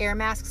the air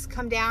masks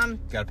come down, you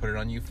gotta put it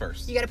on you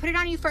first. You gotta put it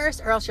on you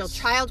first, or else your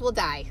child will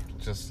die.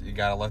 Just, you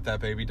gotta let that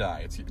baby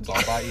die. It's all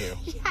about you.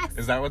 Yes.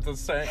 Is that what the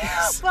saying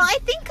is? Well, I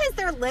think because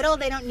they're little,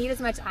 they don't need as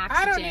much oxygen.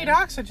 I don't need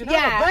oxygen.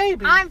 I'm a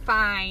baby. I'm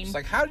fine. It's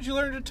like, how did you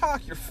learn to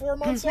talk? You're 4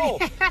 months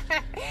old.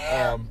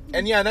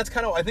 And yeah, that's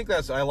kind of,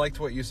 I liked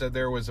what you said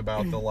there was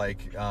about the,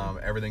 like,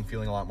 everything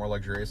feeling a lot more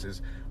luxurious.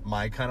 Is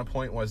my kind of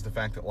point was the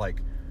fact that,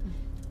 like,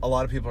 a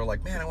lot of people are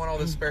like, man, I want all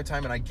this spare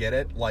time, and I get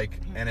it. Like,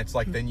 and it's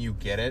like, then you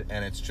get it,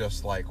 and it's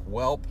just like,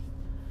 well,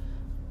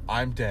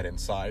 I'm dead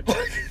inside.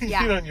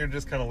 Yeah. You know, and you're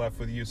just kind of left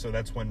with you. So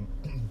that's when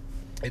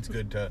it's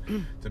good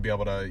to be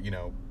able to, you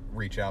know,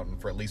 reach out,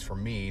 and at least for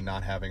me,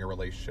 not having a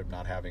relationship,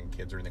 not having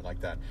kids or anything like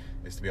that,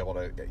 is to be able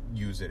to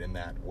use it in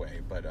that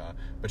way.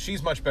 But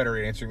she's much better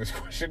at answering this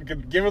question,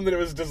 given that it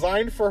was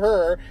designed for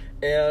her,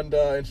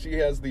 and she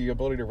has the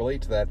ability to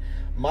relate to that.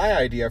 My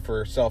idea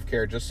for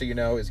self-care, just so you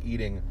know, is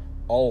eating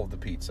all of the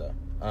pizza.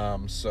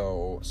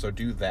 So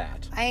do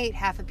that. I ate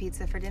half a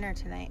pizza for dinner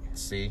tonight.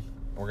 See?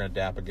 We're going to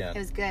dap again. It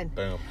was good.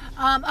 Boom.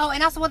 Oh,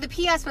 and also, well, the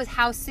PS was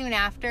how soon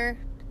after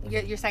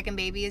your second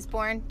baby is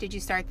born did you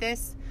start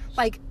this?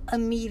 Like,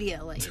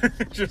 immediately.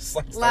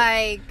 Just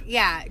like,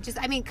 yeah.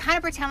 Just, I mean, kind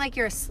of pretend like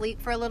you're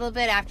asleep for a little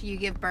bit after you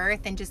give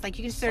birth, and just, like,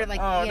 you can sort of, like,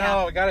 oh, you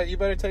know. No, got it. You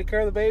better take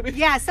care of the baby.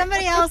 Yeah,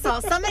 somebody else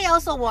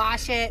will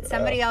wash it.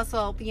 Somebody else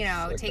will, you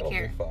know, like, take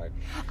care.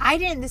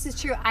 Fine. This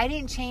is true. I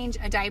didn't change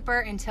a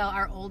diaper until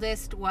our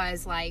oldest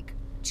was, like,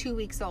 2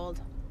 weeks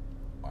old.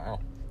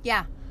 Wow.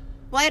 Yeah.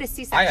 Well, I had a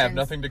C-section. I have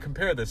nothing to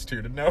compare this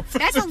to know.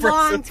 That's a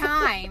long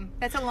time.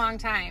 That's a long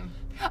time.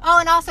 Oh,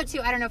 and also,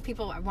 too, I don't know if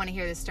people want to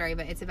hear this story,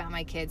 but it's about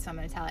my kids, so I'm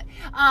going to tell it.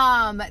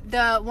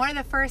 One of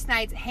the first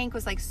nights, Hank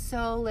was, like,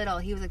 so little.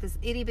 He was, like, this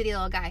itty-bitty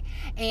little guy.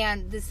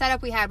 And the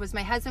setup we had was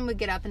my husband would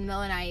get up in the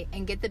middle of the night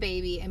and get the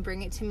baby and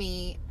bring it to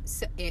me,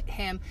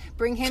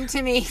 bring him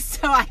to me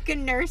so I could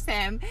nurse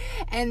him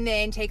and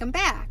then take him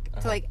back.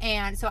 So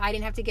and so I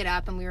didn't have to get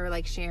up, and we were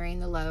like sharing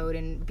the load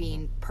and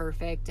being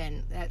perfect,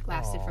 and that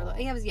lasted for a little.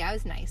 It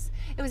was nice.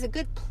 It was a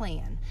good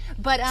plan,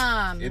 but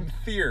in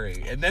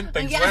theory, and then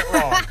things went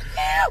wrong.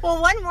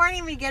 Well, one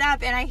morning we get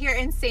up,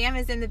 and Sam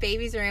is in the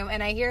baby's room,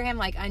 and I hear him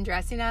like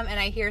undressing him, and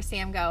I hear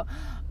Sam go,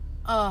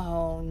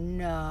 "Oh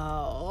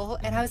no."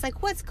 And I was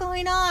like, "What's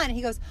going on?" And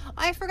he goes,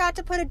 "I forgot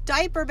to put a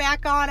diaper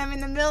back on him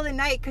in the middle of the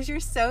night because you're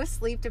so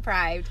sleep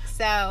deprived."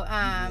 So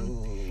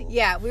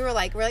yeah, we're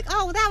like,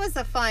 "Oh, that was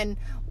a fun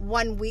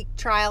 1 week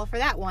trial for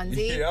that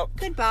onesie." Yep.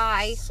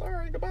 Goodbye.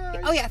 Sorry, goodbye.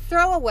 Oh yeah,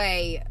 throw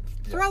away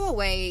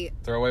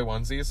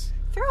onesies.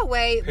 Throw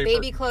away Paper.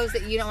 baby clothes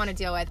that you don't want to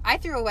deal with. I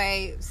threw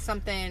away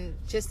something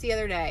just the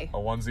other day. A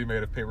onesie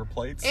made of paper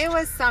plates. It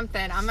was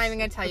something. I'm not even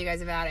going to tell you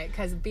guys about it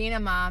because being a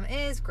mom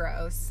is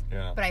gross.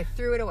 Yeah. But I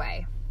threw it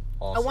away.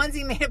 Awesome. A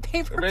onesie made of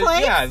paper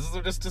plates? Yeah, this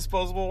is just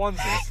disposable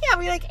onesies. Yeah,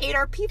 we like ate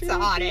our pizza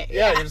on it.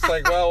 Yeah, you're just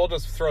like, well, we'll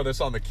just throw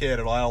this on the kid.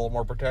 It'll add a little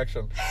more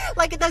protection.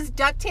 Like those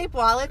duct tape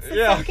wallets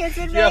that some kids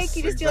would make. Yes,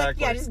 You just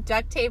exactly. do like, just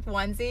duct tape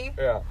onesie.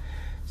 Yeah.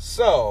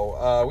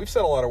 So, we've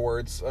said a lot of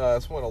words.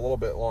 This went a little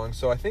bit long.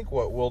 So I think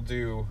what we'll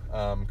do,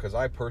 because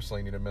I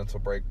personally need a mental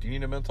break. Do you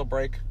need a mental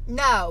break?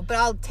 No, but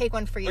I'll take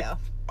one for you.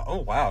 Oh,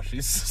 wow.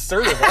 She's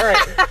assertive. All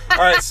right. All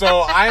right.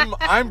 So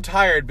I'm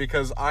tired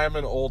because I'm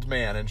an old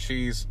man and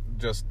she's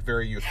just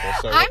very youthful.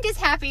 So I'm just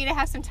happy to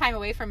have some time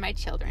away from my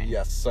children.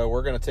 Yes. So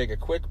we're going to take a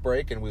quick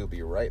break and we'll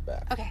be right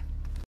back. Okay.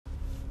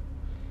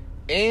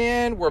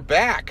 And we're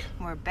back.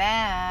 We're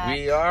back.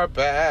 We are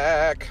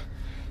back.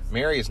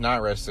 Mary is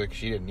not rested because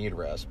she didn't need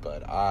rest,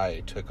 but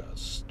I took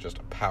just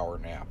a power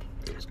nap.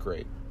 It was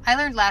great. I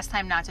learned last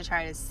time not to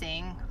try to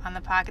sing on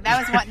the podcast.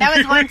 That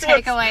was one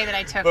takeaway that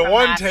I took The from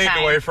one last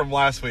takeaway time. from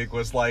last week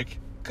was like,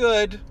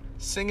 good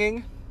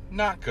singing,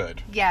 not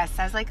good. Yes,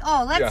 I was like,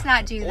 oh, let's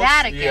not do Let's-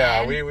 that again.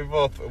 Yeah, we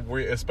both,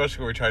 especially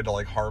when we tried to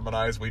like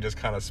harmonize, we just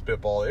kind of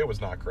spitball. It was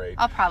not great.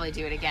 I'll probably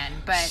do it again,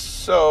 but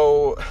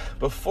So,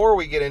 before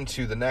we get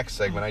into the next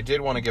segment, I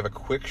did want to give a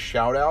quick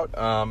shout out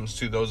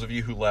to those of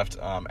you who left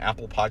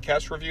Apple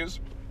Podcast reviews.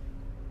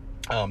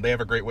 They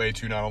have a great way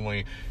to not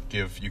only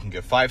you can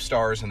give 5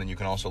 stars, and then you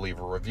can also leave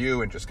a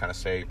review and just kind of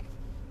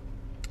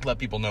let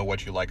people know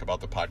what you like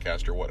about the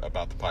podcast or what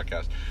about the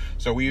podcast.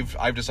 So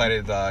I've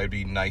decided it'd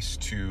be nice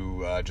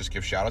to just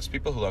give shout outs to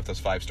people who left us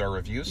 5-star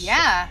reviews.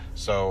 yeah.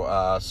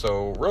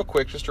 So real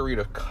quick, just to read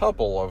a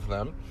couple of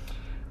them.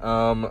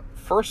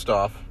 First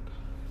off,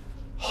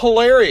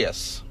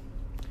 hilarious.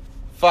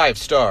 5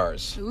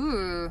 stars.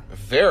 Ooh,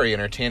 Very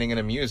entertaining and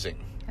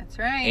amusing. that's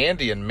right.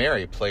 Andy and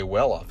Mary play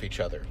well off each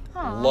other.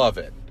 Aw. Love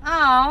it.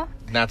 Oh,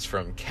 And that's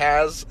from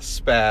Kaz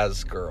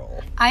Spaz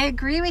Girl. I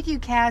agree with you,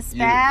 Cass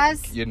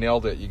Spaz. You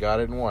nailed it. You got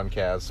it in one,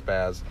 Kaz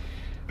Spaz.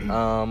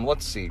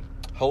 Let's see.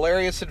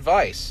 Hilarious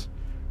advice.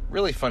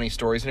 Really funny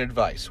stories and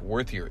advice.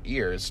 Worth your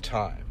ears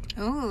time.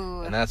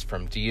 Ooh. And that's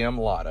from DM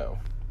Lotto.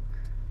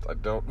 I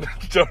don't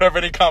have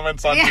any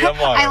comments on Yeah, DM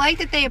Lotto. I like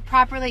that they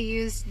properly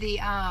used the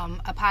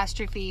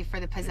apostrophe for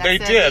the possessive. They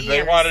did. the They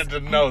ears. wanted to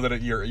know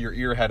that your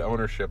ear had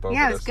ownership over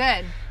Yeah, it this. was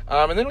good.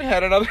 And then we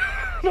had another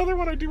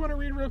one I do want to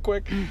read real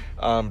quick.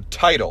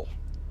 Title.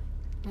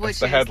 Which That's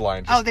the is-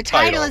 headline. Oh, Just the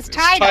title is It's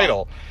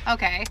title.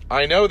 Okay.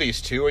 I know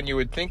these two, and you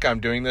would think I'm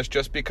doing this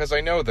just because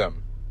I know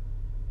them.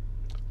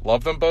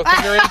 Love them both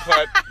in your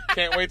input.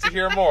 Can't wait to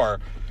hear more.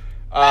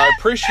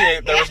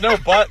 Appreciate there was no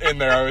but in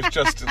there. I was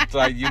just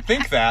like, you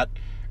think that,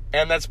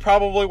 and that's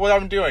probably what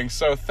I'm doing.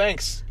 So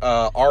thanks,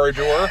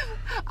 Arador.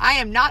 I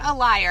am not a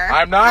liar.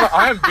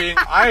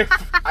 I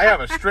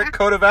have a strict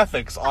code of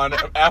ethics on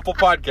Apple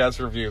Podcast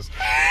reviews.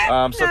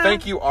 So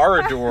thank you,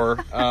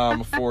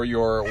 Arador, for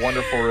your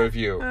wonderful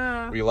review.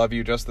 We love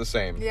you just the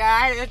same.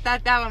 Yeah,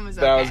 that one was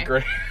okay. That was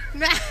great.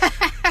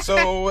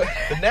 So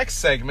the next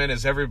segment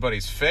is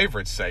everybody's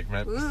favorite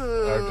segment. Ooh,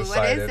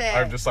 what is it?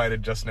 I've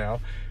decided just now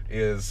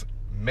is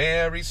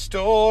Mary's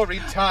story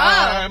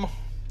time.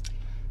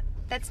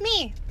 That's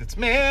me. It's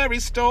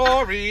Mary's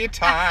story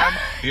time.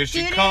 Here she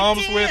Do-do-do.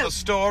 comes with a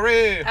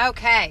story.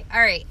 Okay,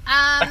 all right.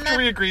 After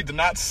we agreed to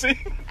not sing.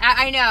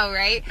 I know,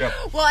 right? Yep.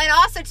 Well, and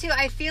also too,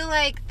 I feel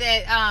like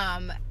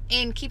that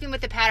in keeping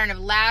with the pattern of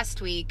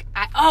last week,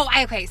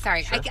 okay,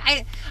 sorry. Sure.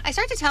 I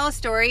start to tell a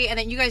story, and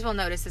then you guys will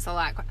notice this a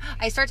lot.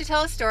 I start to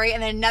tell a story,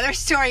 and then another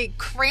story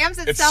crams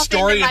It's itself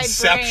story into my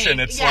inception. brain.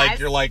 It's Yes. like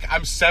you're like,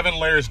 I'm 7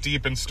 layers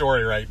deep in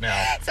story right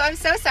now. So I'm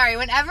so sorry.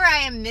 Whenever I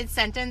am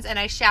mid-sentence and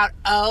I shout,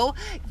 oh,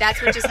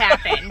 that's what just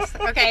happened.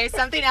 Okay?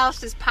 Something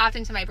else just popped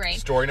into my brain.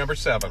 Story number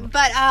 7.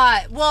 But,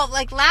 well,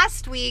 like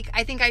last week,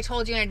 I think I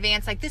told you in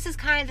advance, like, this is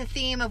kind of the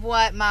theme of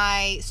what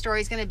my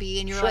story's going to be.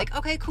 And you were Sure. like,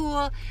 okay,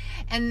 cool.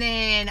 And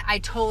then I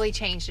totally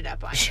changed it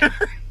up on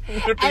you.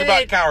 It'd be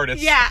about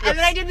cowardice. Yeah, and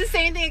then I did the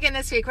same thing again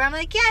this week where I'm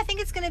like, yeah, I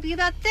think it's going to be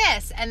about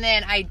this. And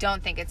then I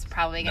don't think it's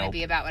probably going to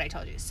be about what I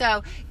told you.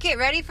 So get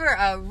ready for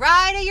a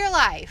ride of your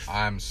life.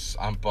 I'm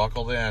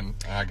buckled in.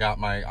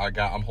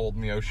 I'm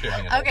holding the shit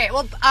handle. Okay,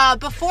 well,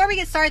 before we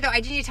get started though,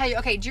 I do need to tell you,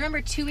 okay, do you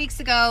remember 2 weeks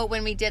ago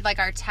when we did like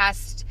our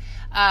test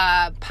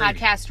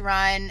podcast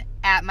run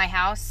at my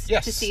house?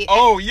 Yes. To see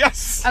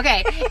Yes.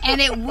 Okay, and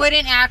it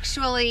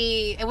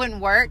wouldn't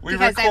work. We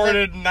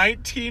recorded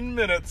 19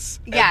 minutes,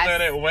 and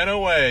then it went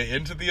away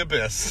into the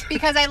abyss.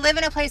 Because I live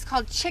in a place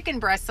called Chicken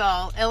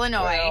Bristle,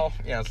 Illinois. Well,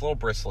 yeah, it's a little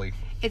bristly.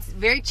 It's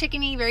very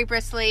chickeny, very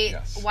bristly.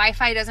 Yes.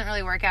 Wi-Fi doesn't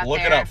really work out there.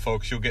 Look it up,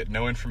 folks. You'll get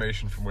no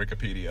information from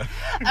Wikipedia.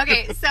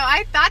 Okay, so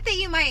I thought that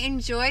you might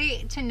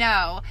enjoy to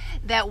know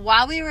that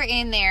while we were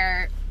in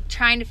there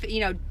trying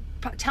to,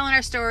 telling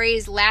our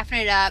stories,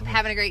 laughing it up,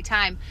 having a great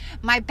time,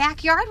 my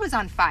backyard was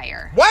on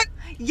fire. What?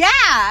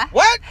 Yeah.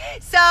 What?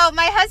 So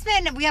my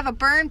husband, we have a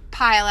burn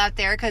pile out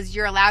there because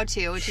you're allowed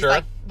to, which is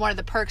like one of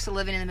the perks of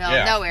living in the middle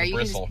of nowhere. You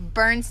can just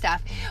burn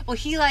stuff. Well,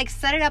 he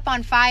set it up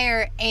on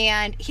fire,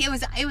 and it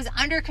was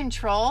under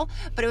control,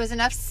 but it was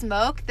enough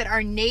smoke that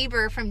our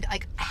neighbor from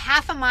like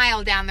half a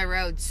mile down the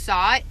road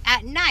saw it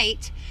at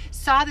night,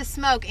 saw the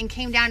smoke, and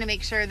came down to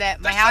make sure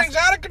that my house... This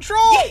thing's out of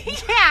control!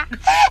 Yeah.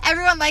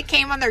 Everyone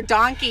came on their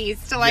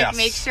donkeys to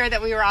make sure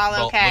that we were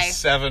all okay.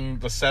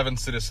 The seven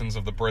citizens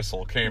of the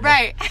bristle came.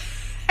 Right.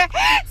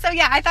 So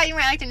yeah, I thought you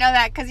might like to know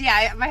that because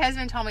my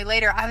husband told me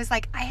later. I was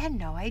like, I had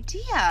no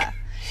idea.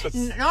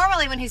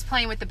 Normally when he's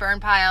playing with the burn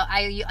pile,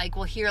 I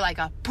will hear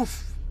a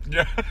poof.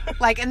 Yeah.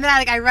 And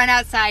then I run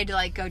outside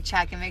to go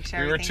check and make sure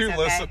everything's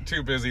okay.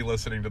 Too busy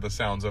listening to the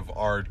sounds of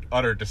our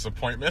utter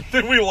disappointment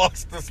that we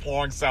lost this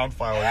long sound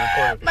file we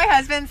recorded. My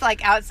husband's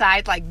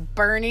outside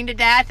burning to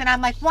death, and I'm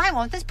like, why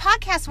won't this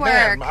podcast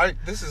work? Man,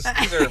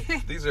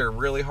 these are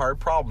really hard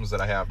problems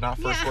that I have. Not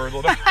first word.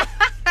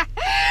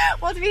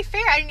 Well, to be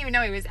fair, I didn't even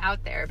know he was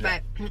out there.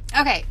 But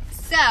okay,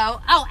 so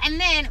and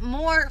then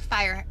more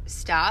fire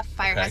stuff,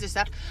 hazard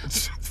stuff.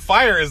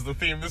 Fire is the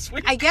theme this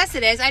week. I guess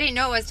it is. I didn't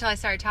know it was until I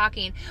started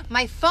talking.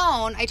 My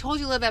phone, I told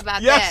you a little bit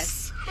about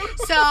this.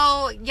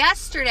 So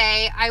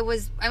yesterday I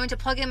went to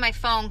plug in my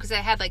phone because I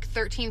had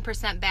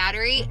 13%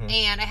 battery,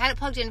 and I had it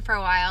plugged in for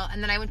a while,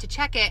 and then I went to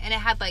check it, and it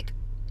had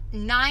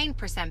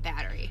 9%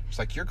 battery.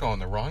 It's you're going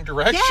the wrong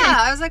direction. Yeah,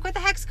 I was like, what the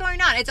heck's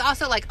going on? It's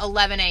also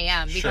 11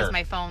 a.m. because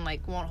my phone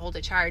won't hold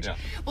a charge. Yeah.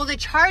 Well, the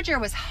charger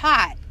was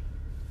hot.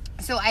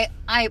 So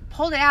I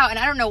pulled it out, and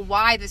I don't know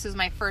why this was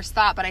my first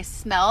thought, but I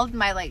smelled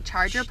my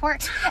charger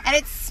port, and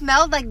it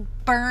smelled like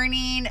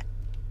burning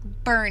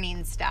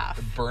stuff.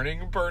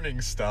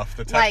 Burning stuff,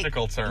 the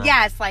technical term.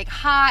 Yeah, it's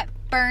hot,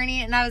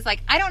 burning, and I was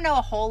like, I don't know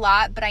a whole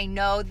lot, but I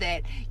know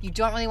that you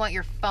don't really want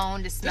your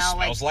phone to smell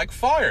smells like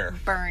fire.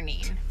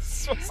 Burning.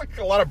 So it's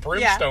a lot of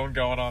brimstone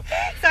going on.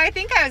 So I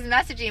think I was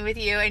messaging with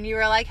you, and you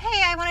were like,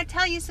 hey, I want to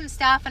tell you some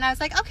stuff, and I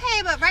was like,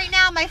 okay, but right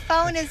now my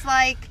phone is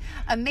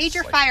a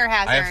major fire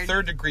hazard. I have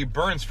third-degree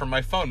burns from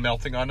my phone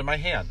melting onto my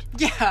hand.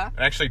 Yeah. And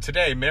actually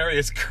today, Mary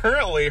is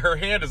her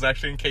hand is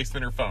actually encased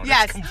in her phone.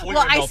 Yes. It's completely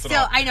melted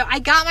off. I know. I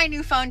got my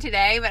new phone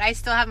today, but I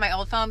still have my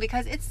old phone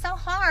because it's so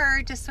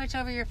hard to switch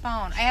over your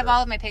phone. I have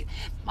all of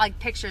my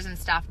pictures and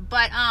stuff.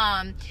 But,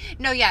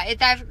 if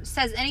that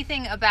says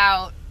anything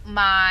about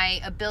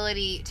my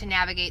ability to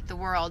navigate the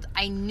world,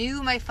 I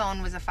knew my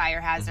phone was a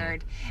fire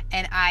hazard,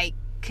 and I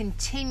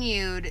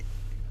continued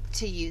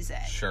to use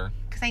it. Sure.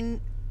 Because I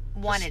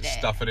wanted it.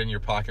 Stuff it in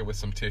your pocket with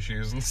some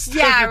tissues and stuff.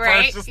 Yeah,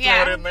 right. Just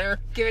throw it in there.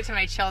 Give it to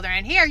my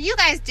children. Here, you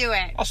guys do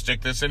it. I'll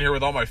stick this in here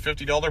with all my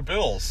 $50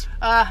 bills.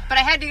 But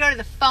I had to go to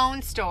the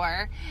phone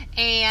store,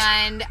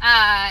 and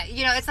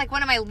it's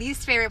one of my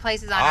least favorite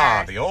places on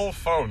earth. The old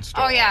phone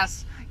store. Oh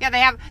yes. Yeah,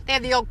 they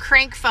have the old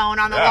crank phone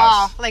on the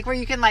wall, where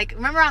you can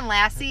remember on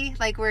Lassie,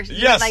 where you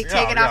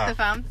take it off the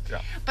phone.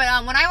 Yeah.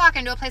 But when I walk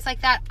into a place like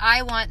that,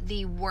 I want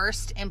the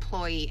worst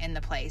employee in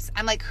the place.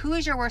 I'm like, who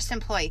is your worst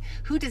employee?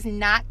 Who does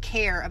not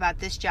care about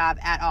this job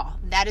at all?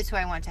 That is who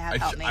I want to have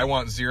help me. I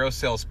want zero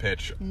sales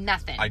pitch.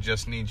 Nothing. I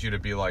just need you to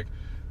be like,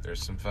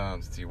 there's some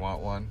phones. Do you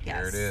want one? Yes.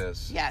 Here it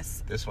is.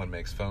 Yes. This one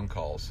makes phone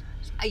calls.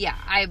 Yeah,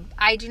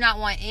 I do not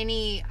want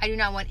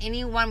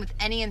anyone with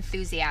any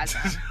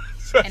enthusiasm.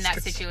 In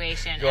that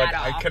situation at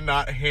all. I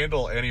cannot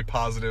handle any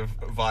positive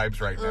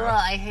vibes right now. Well,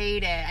 I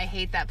hate it. I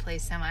hate that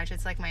place so much.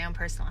 It's my own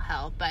personal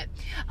hell. But,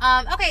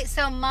 okay,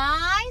 so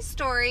my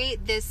story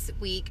this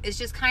week is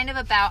just kind of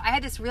about, I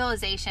had this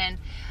realization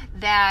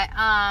that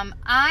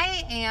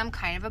I am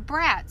kind of a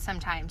brat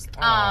sometimes.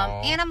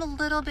 And I'm a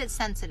little bit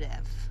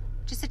sensitive.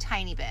 Just a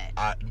tiny bit.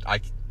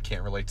 I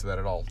can't relate to that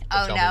at all.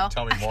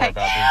 Tell me more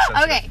about being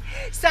sensitive. Okay,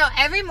 so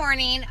every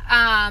morning,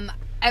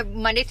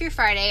 Monday through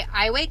Friday,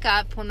 I wake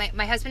up when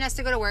my husband has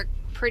to go to work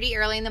pretty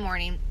early in the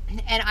morning,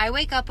 and I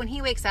wake up when he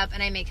wakes up,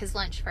 and I make his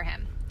lunch for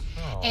him.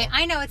 Aww. And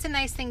I know it's a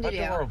nice thing to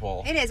do.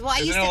 Adorable. It is. Well,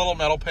 Isn't it a little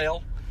metal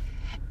pail?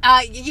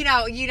 You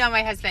know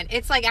my husband.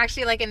 It's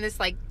actually in this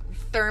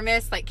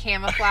thermos, like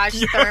camouflage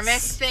Yes,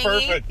 thermos thingy.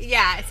 perfect.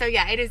 Yeah. So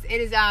yeah, it is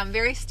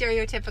very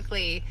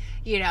stereotypically,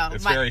 you know.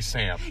 It's very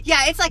Sam.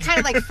 Yeah, it's like kind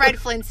of like Fred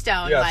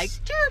Flintstone,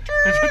 Yes.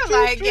 like,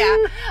 like, yeah.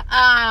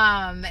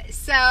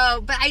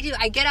 So, but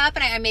I get up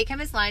and I make him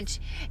his lunch,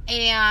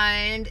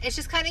 and it's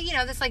just kind of, you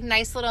know, this like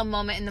nice little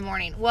moment in the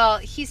morning. Well,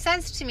 he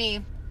says to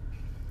me,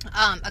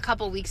 a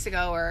couple weeks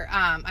ago, or,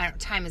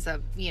 time is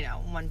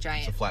one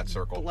giant It's a flat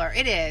circle. blur.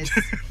 It is.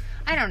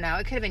 I don't know.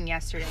 It could have been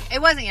yesterday.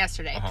 It wasn't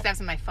yesterday because that's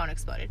when my phone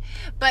exploded.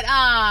 But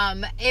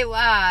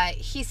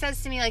he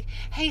says to me like,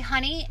 "Hey,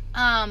 honey,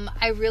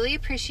 I really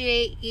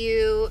appreciate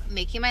you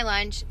making my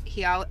lunch.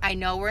 I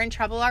know we're in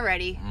trouble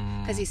already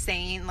because he's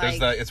saying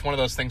like, it's one of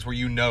those things where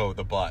you know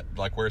the butt.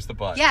 Like, where's the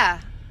butt?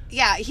 yeah."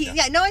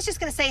 No one's just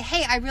gonna say,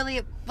 "Hey,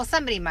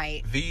 somebody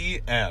might."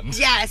 The end.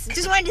 Yes,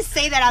 just wanted to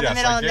say that out in the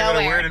middle of nowhere. I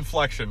gave it a weird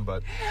inflection,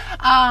 but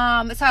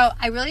so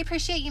I really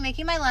appreciate you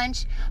making my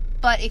lunch,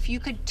 but if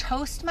you could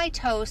toast my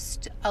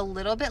toast a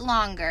little bit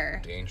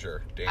longer,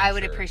 danger. I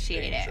would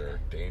appreciate it.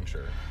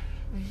 Danger.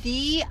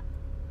 The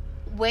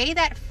way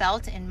that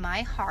felt in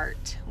my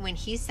heart when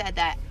he said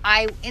that,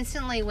 I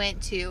instantly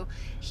went to,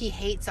 he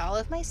hates all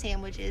of my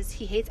sandwiches.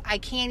 I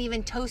can't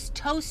even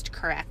toast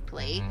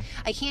correctly.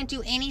 I can't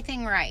do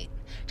anything right.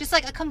 Just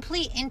like a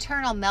complete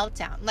internal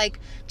meltdown. Like,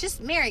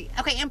 just Mary.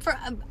 Okay,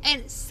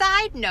 and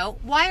side note,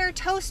 why are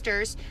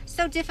toasters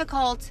so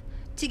difficult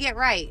to get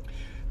right?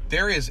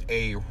 There is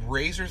a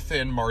razor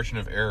thin margin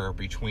of error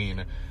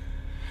between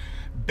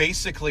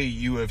basically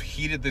you have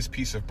heated this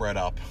piece of bread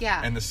up,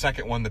 and the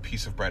second one, the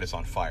piece of bread is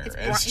on fire.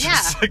 It's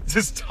just like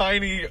this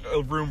tiny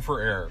room for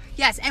error.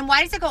 Yes, and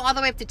why does it go all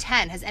the way up to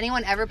 10? Has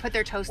anyone ever put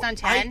their toast on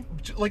 10?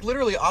 Like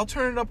literally, I'll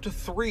turn it up to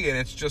 3 and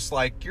it's just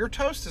like, your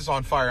toast is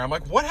on fire. I'm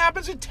like, what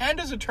happens at 10?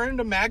 Does it turn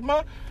into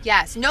magma?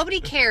 Yes,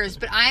 nobody cares,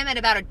 but I'm at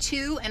about a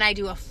 2 and I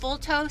do a full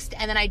toast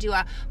and then I do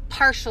a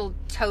partial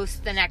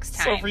toast the next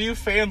time. So for you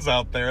fans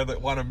out there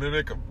that want to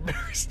mimic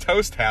Mary's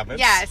toast habits.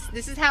 Yes,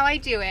 this is how I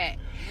do it.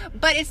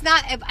 But it's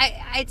not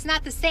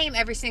the same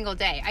every single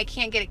day. I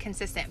can't get it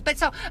consistent. But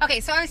so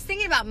I was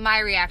thinking about my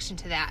reaction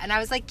to that, and I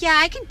was like, yeah,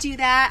 I can do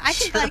that. I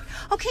can be like,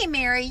 okay,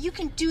 Mary, you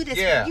can do this.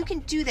 Yeah. You can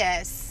do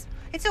this.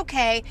 It's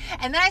okay.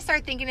 And then I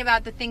started thinking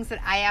about the things that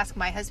I ask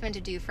my husband to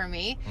do for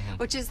me,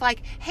 which is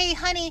like, hey,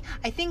 honey,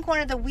 I think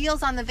one of the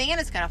wheels on the van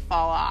is going to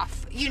fall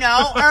off,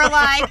 or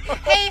like,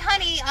 hey,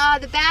 honey,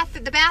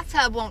 the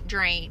bathtub won't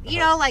drain,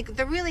 like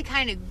the really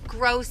kind of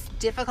gross,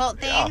 difficult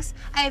things.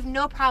 Yeah. I have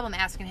no problem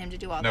asking him to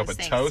do all those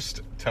things. No,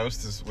 but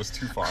toast was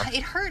too far.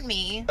 It hurt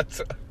me.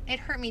 It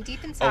hurt me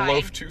deep inside. A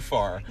loaf too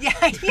far. Yeah.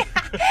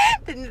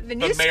 The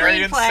new the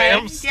Mary and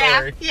Sam story.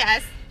 Yeah,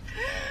 yes.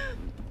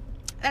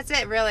 That's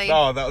it, really.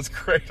 Oh, that was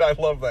great. I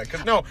love that.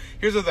 Because,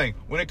 here's the thing.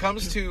 When it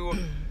comes to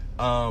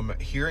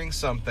hearing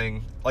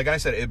something, like I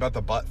said, about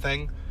the butt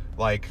thing,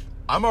 like,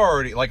 I'm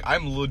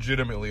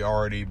legitimately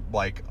already,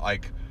 like,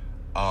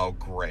 oh,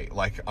 great.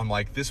 Like, I'm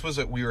like,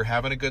 we were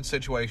having a good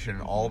situation,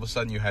 and all of a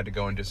sudden you had to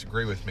go and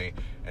disagree with me,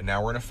 and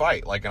now we're in a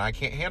fight. Like, and I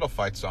can't handle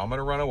fights, so I'm going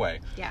to run away.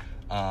 Yeah.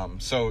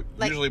 So,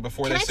 usually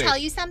before they say... Can I tell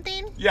you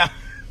something? Yeah.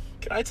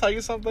 Can I tell you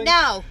something?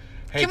 No.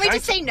 Hey, can we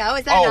just say no?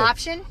 Is that an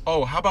option?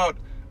 Oh, how about...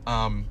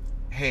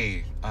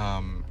 hey,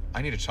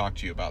 I need to talk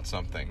to you about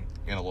something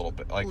in a little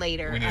bit. Like,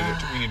 later. We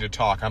need to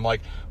talk. I'm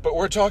like, but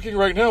we're talking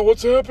right now.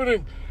 What's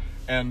happening?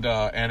 And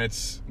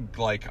it's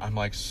like, I'm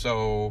like,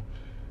 so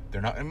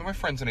they're not my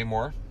friends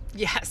anymore.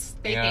 Yes,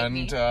 they hate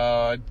me.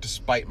 And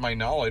despite my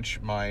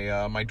knowledge,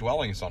 my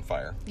dwelling is on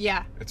fire.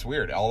 Yeah. It's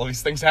weird. All of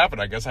these things happen.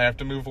 I guess I have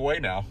to move away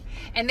now.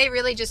 And they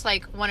really just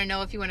like want to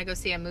know if you want to go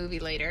see a movie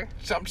later.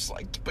 So I'm just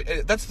like,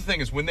 but that's the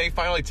thing is when they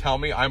finally tell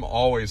me, I'm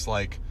always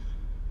like,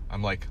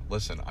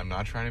 listen, I'm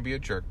not trying to be a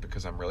jerk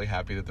because I'm really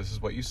happy that this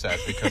is what you said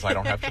because I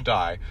don't have to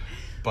die.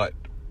 But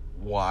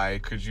why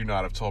could you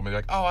not have told me?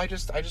 Like, oh, I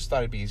just thought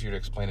it'd be easier to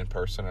explain in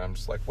person. And I'm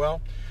just like, well,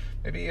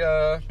 maybe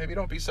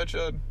don't be such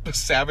a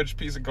savage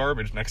piece of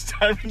garbage next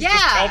time. Yeah.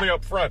 Just tell me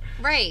up front.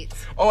 Right.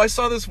 Oh, I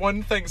saw this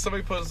one thing.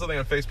 Somebody posted something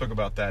on Facebook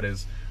about that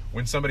is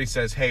when somebody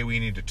says, hey, we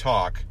need to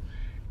talk.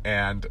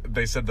 And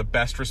they said the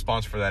best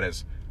response for that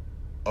is,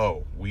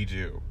 oh, we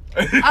do.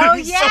 Oh,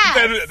 yeah.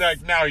 So then,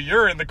 like, now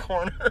you're in the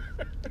corner.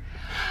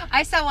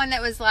 I saw one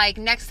that was like,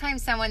 next time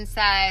someone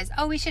says,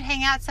 oh, we should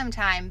hang out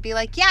sometime, be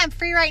like, yeah, I'm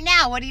free right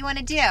now. What do you want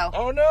to do?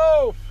 Oh,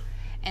 no.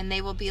 And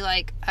they will be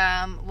like,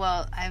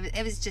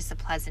 it was just a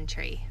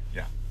pleasantry.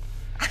 Yeah.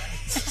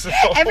 So,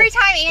 every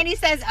time Andy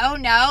says, "Oh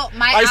no,"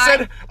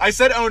 I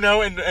said, "Oh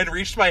no," and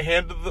reached my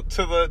hand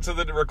to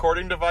the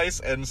recording device,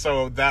 and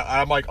so that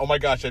I'm like, "Oh my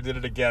gosh, I did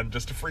it again,"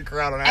 just to freak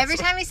her out on accident.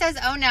 Every time he says,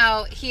 "Oh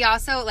no," he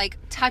also like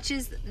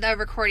touches the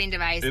recording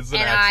device, it's an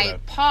and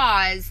accident. I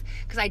pause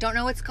because I don't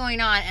know what's going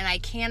on, and I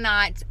can't.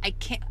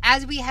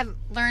 As we have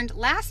learned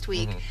last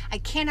week, I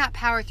cannot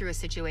power through a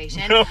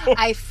situation. No.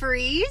 I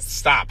freeze.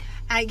 Stop.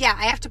 I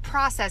have to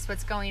process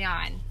what's going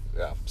on.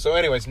 Yeah. So,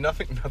 anyways,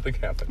 nothing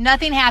happened.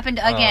 Nothing happened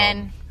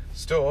again.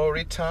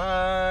 Story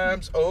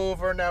time's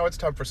over. Now it's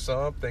time for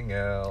something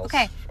else.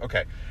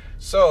 Okay.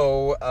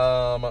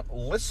 So,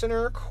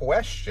 listener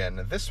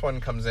question. This one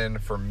comes in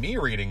for me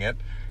reading it,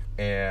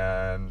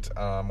 And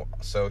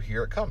so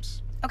here it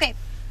comes. Okay.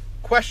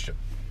 Question.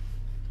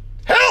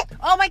 Help!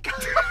 Oh my God.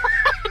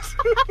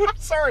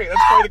 Sorry, that's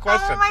part of the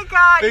question. Oh my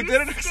God, They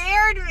you did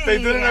scared me.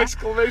 They did an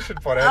exclamation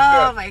point. I had to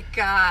do Oh it. my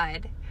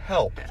God.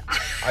 Help.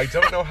 I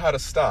don't know how to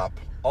stop.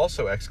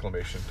 Also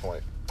exclamation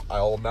point. I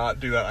will not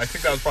do that. I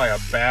think that was probably a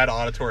bad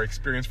auditory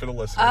experience for the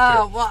listener,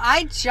 Oh, too. well,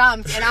 I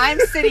jumped, and I'm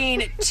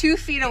sitting 2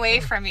 feet away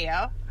from you.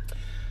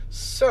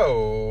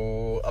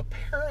 So,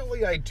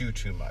 apparently I do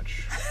too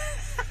much.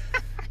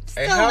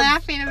 Still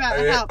laughing about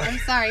help. I'm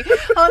sorry.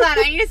 Hold on.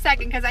 I need a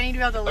second because I need to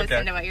be able to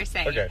listen to what you're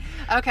saying. Okay.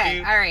 Okay.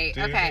 All right.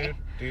 Okay.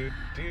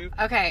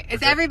 Okay.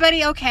 Is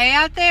everybody okay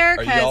out there?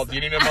 Are y'all? Do you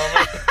need a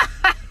moment?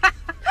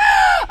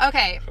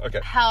 Okay.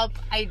 Okay. Help.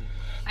 I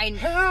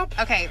Help.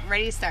 Okay.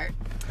 Ready to start.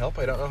 Help.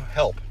 I don't know.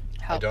 Help.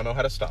 I don't know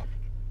how to stop.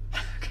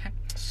 Okay.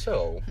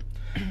 So,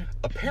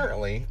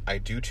 apparently I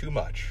do too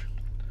much.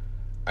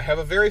 I have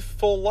a very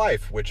full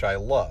life, which I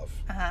love.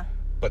 Uh-huh.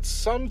 But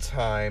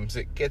sometimes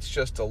it gets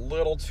just a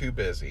little too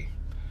busy.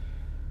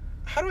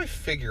 How do I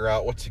figure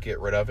out what to get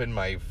rid of in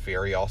my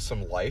very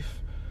awesome life?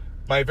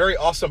 My very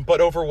awesome but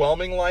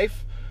overwhelming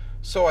life?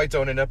 So I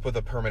don't end up with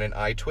a permanent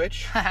eye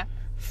twitch?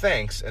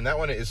 Thanks. And that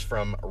one is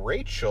from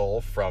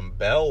Rachel from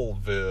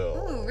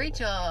Belleville. Ooh,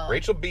 Rachel.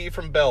 Rachel B.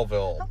 from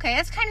Belleville. Okay,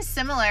 that's kind of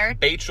similar.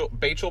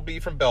 Bachel B.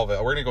 from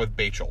Belleville. We're going to go with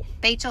Bachel.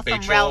 Bachel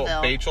from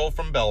Belleville. Bachel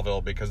from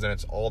Belleville, because then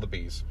it's all the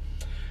B's.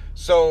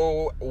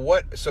 So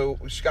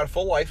she's got a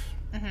full life.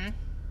 Mm-hmm.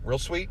 Real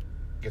sweet.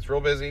 Gets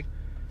real busy.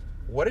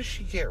 What does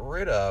she get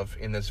rid of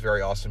in this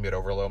very awesome yet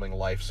overwhelming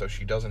life so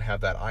she doesn't have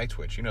that eye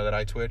twitch? You know that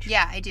eye twitch?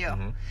 Yeah, I do.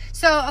 Mm-hmm.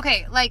 So,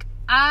 okay,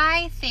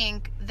 I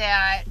think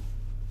that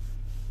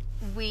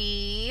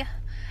we,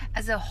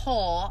 as a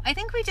whole, As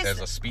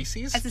a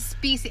species? As a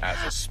species.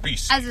 As a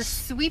species. As a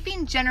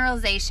sweeping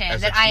generalization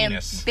As that a I am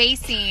genus.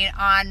 basing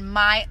on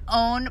my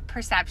own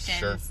perceptions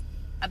Sure.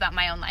 about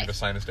my own life. You've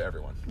assigned this to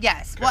everyone.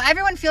 Yes. Okay. Well,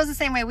 everyone feels the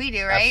same way we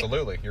do, right?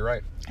 Absolutely. You're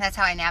right. That's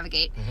how I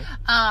navigate.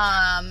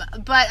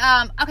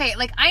 Mm-hmm. Okay,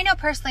 I know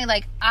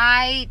personally,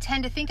 I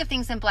tend to think of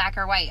things in black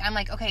or white. I'm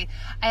like, okay,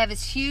 I have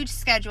this huge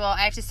schedule.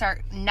 I have to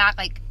start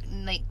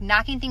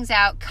knocking things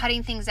out,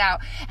 cutting things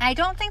out. And I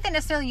don't think that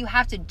necessarily you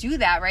have to do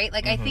that, right?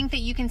 I think that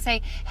you can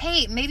say,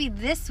 hey, maybe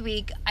this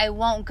week I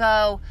won't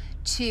go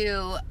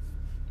to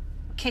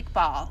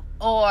kickball,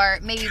 or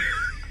maybe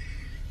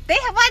they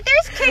have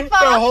there's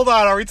kickball. No, hold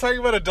on. Are we talking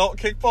about adult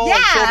kickball? Yeah.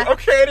 Like children?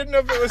 Okay, I didn't know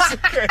if it was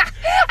okay.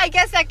 I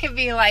guess that could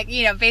be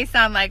based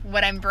on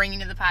what I'm bringing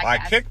to the podcast. My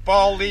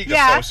Kickball League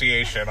Yeah.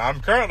 Association. I'm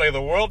currently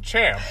the world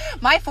champ.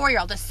 My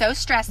 4-year-old is so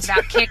stressed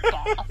about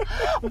kickball,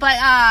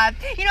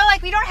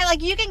 but we don't have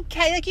you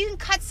can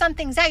cut some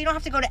things out. You don't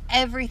have to go to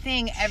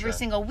everything every Sure.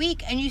 single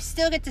week, and you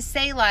still get to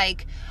say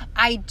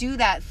I do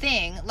that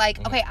thing.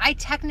 Okay, I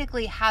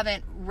technically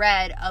haven't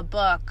read a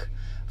book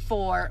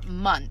for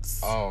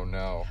months. Oh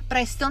no. But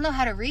I still know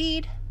how to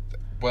read.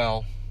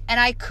 Well, And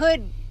I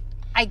could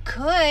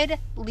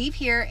leave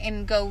here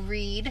and go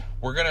read.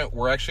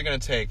 we're actually gonna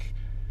take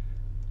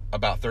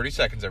about 30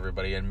 seconds,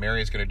 everybody, and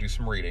Mary's gonna do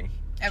some reading.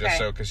 Okay. Just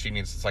so, because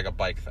it's like a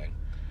bike thing.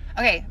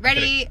 Okay,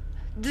 ready?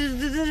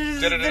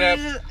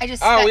 I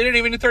just we didn't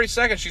even do 30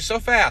 seconds. She's so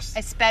fast.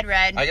 I sped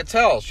read. I could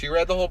tell. She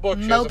read the whole book.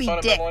 She Moby has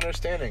a fundamental Dick.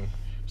 understanding.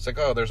 It's like,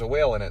 oh, there's a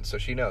whale in it, so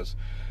she knows.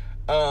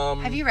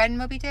 Have you read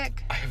Moby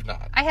Dick? I have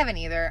not. I haven't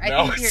either.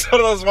 No, it's one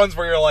of those ones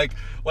where you're like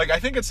I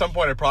think at some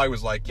point I probably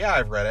was like, yeah,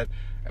 I've read it.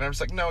 And I'm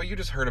just like, no, you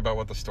just heard about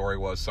what the story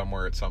was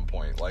somewhere at some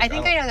point. I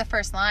think I know the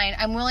first line.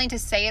 I'm willing to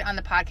say it on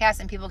the podcast,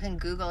 and people can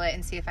Google it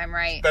and see if I'm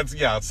right.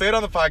 Say it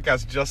on the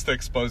podcast just to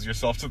expose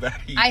yourself to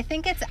that heat. I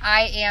think it's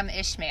I am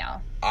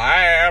Ishmael.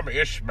 I am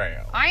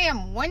Ishmael. I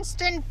am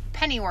Winston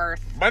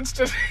Pennyworth.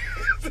 Winston.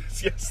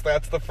 Yes,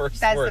 that's the first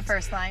That's word. the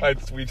first line.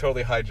 We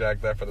totally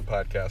hijacked that for the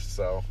podcast,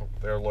 so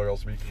their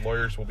lawyers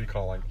will be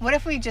calling. What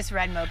if we just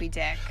read Moby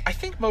Dick? I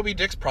think Moby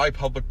Dick's probably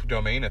public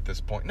domain at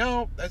this point.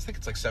 No, I think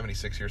it's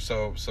 76 years.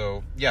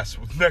 So yes,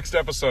 next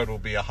episode will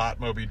be a hot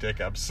Moby Dick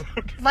episode.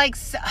 No,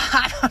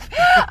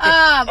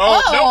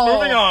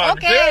 moving on.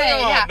 Okay, Carry on.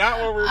 yeah. Not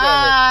what we're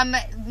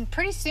doing.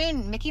 Pretty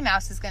soon, Mickey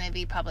Mouse is going to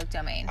be public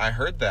domain. I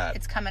heard that.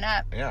 It's coming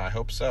up. Yeah, I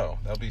hope so.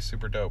 That'll be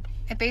super dope.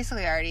 It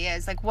basically already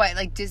is. What?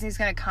 Disney's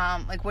going to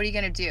come? What are you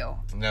going to do?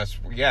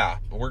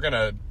 We're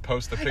gonna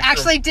post the picture.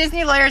 Actually,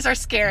 Disney lawyers are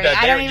scary.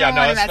 I don't even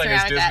want to mess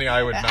around with Disney, that.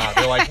 I would not.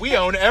 They're like, we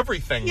own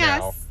everything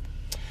Yes.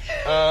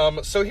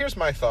 now. So here's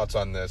my thoughts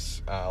on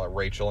this,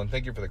 Rachel, and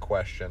thank you for the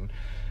question.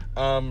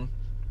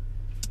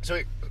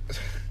 So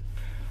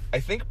I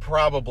think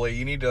probably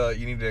you need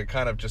to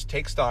kind of just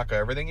take stock of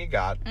everything you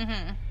got,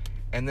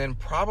 and then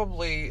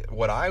probably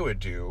what I would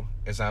do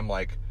is I'm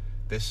like,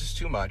 this is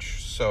too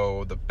much.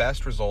 So the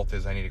best result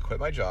is I need to quit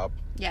my job.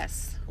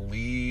 Yes.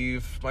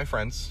 Leave my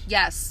friends.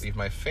 Yes. Leave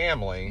my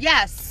family.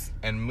 Yes.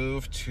 And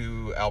move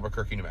to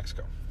Albuquerque, New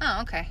Mexico. Oh,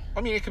 okay.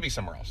 I mean, it could be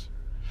somewhere else.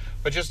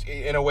 But just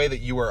in a way that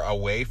you are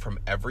away from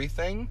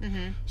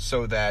everything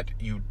so that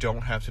you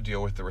don't have to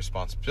deal with the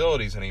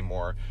responsibilities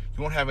anymore.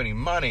 You won't have any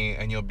money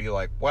and you'll be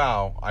like,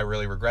 wow, I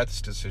really regret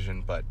this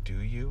decision, but do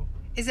you?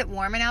 Is it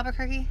warm in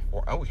Albuquerque?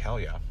 Or, oh,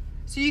 hell yeah.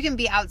 So you can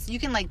be out. You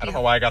can like. I don't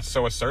know why I got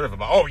so assertive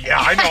about. Oh yeah,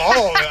 I know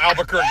all of the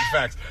Albuquerque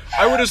facts.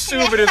 I would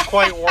assume it is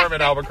quite warm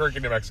in Albuquerque,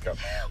 New Mexico.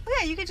 Well,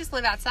 yeah, you could just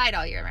live outside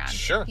all year round.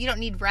 Sure. You don't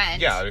need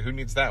rent. Yeah, who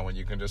needs that when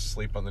you can just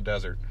sleep on the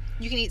desert?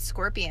 You can eat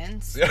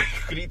scorpions. Yeah, you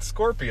could eat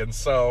scorpions.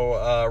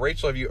 So,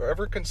 Rachel, have you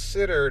ever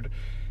considered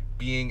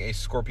being a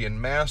scorpion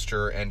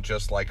master and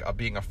just like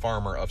being a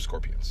farmer of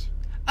scorpions?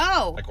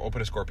 Oh. Like open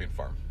a scorpion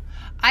farm.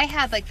 I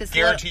had like this.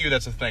 Guarantee you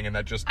that's a thing, and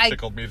that just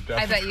tickled me to death.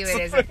 I bet you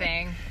it is a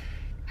thing.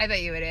 I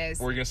bet you it is.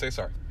 What were you gonna say?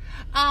 Sorry.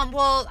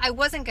 Well, I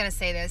wasn't gonna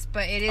say this,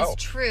 but it is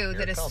true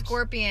that a comes.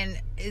 scorpion,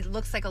 it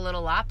looks like a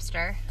little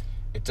lobster.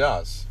 It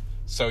does.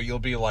 So you'll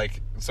be like,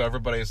 so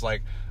everybody's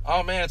like,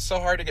 oh man, it's so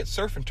hard to get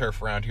surf and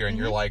turf around here, and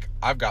you're like,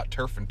 I've got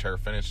turf and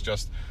turf, and it's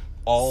just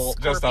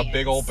just a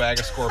big old bag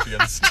of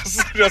scorpions,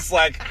 just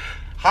like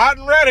hot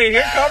and ready.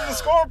 Here come the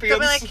scorpions. They'll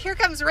be like, here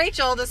comes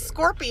Rachel, the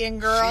scorpion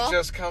girl. She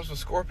just comes with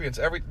scorpions.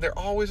 They're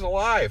always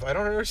alive. I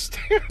don't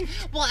understand.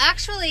 Well,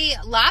 actually,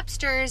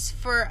 lobsters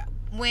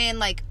when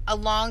like a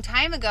long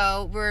time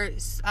ago were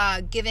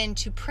given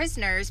to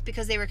prisoners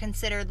because they were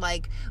considered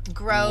like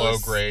gross, low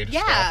grade.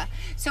 Yeah. Stuff.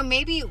 So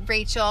maybe,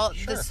 Rachel,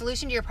 Sure. the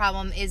solution to your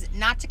problem is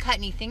not to cut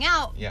anything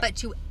out, Yeah. but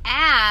to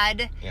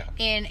add Yeah.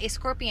 in a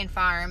scorpion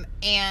farm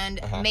and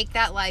make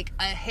that like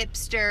a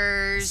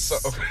hipster's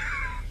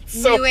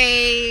new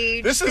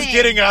age. This is thing.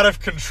 getting out of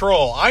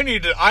control. I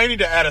need to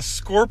add a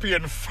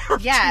scorpion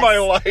farm Yes. to my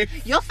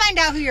life. You'll find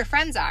out who your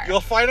friends are.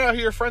 You'll find out who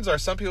your friends are.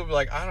 Some people will be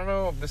like, I don't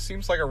know, this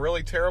seems like a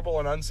really terrible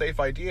and unsafe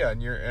idea,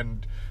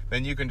 and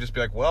then you can just be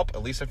like, well,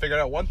 at least I figured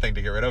out one thing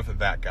to get rid of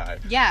that guy.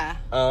 Yeah.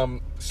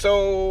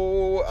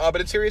 But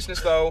in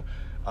seriousness though,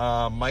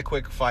 my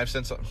quick 5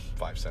 cents.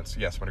 5 cents.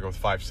 Yes, I'm gonna go with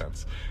 5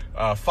 cents.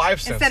 5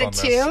 cents Instead on of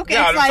this. two?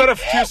 Yeah, It's instead like- of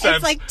 2 cents.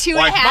 it's like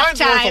 2.5 mine's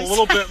times. worth a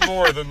little bit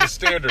more than the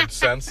standard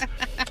cents.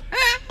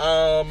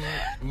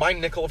 My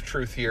nickel of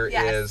truth here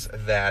is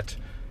that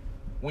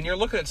when you're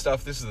looking at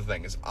stuff, this is the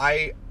thing: is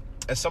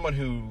as someone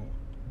who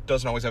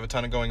doesn't always have a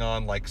ton of going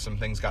on, like some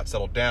things got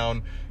settled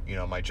down. You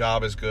know, my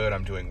job is good.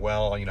 I'm doing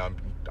well. You know,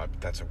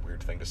 that's a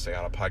weird thing to say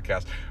on a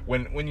podcast.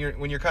 When you're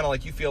kind of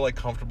like, you feel like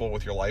comfortable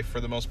with your life for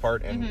the most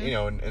part, and you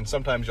know, and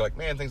sometimes you're like,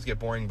 man, things get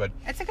boring, but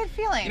It's a good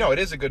feeling. you know, it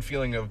is a good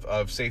feeling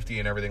of safety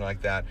and everything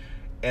like that.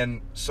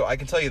 And so I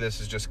can tell you this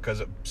is just because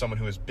of someone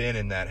who has been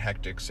in that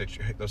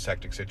those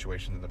hectic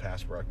situations in the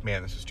past where, like,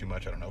 man, this is too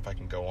much. I don't know if I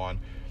can go on.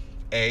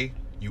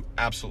 You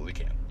absolutely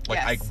can. Like,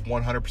 Yes. I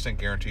 100%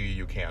 guarantee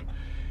you can.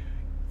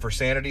 For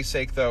sanity's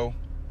sake, though,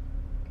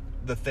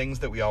 the things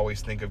that we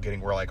always think of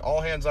getting, we're like,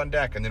 all hands on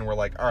deck. And then we're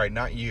like, all right,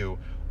 not you,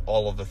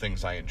 all of the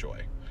things I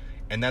enjoy.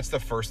 And that's the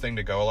first thing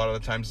to go a lot of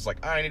the times. It's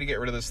like, I need to get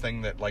rid of this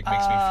thing that like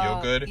makes me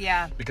feel good.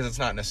 Yeah. Because it's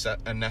not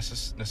a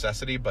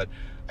necessity. But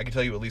I can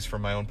tell you, at least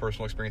from my own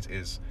personal experience,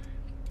 is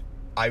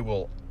I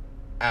will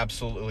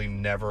absolutely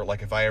never,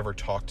 like, if I ever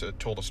told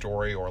a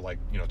story or, like,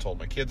 you know, told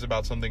my kids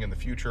about something in the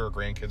future or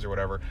grandkids or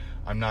whatever,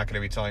 I'm not going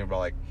to be telling them about,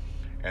 like,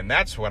 and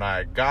that's when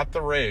I got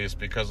the raise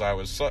because I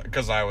was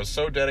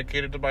so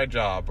dedicated to my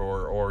job,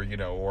 or you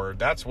know, or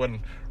that's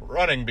when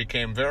running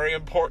became very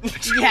important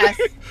to Yes.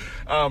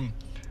 me.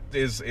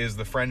 Is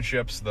the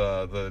friendships,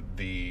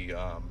 the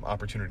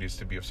opportunities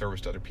to be of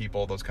service to other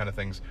people, those kind of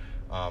things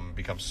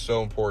become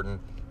so important,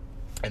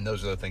 and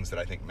those are the things that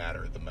I think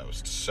matter the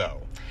most.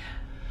 So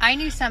I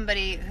knew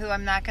somebody who,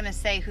 I'm not going to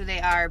say who they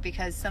are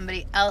because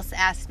somebody else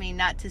asked me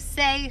not to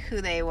say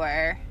who they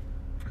were.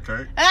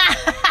 okay,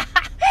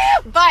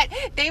 But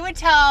they would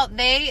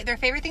their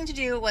favorite thing to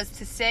do was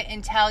to sit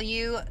and tell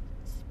you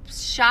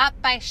shot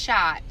by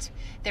shot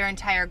their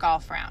entire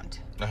golf round.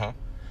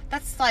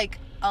 That's like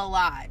a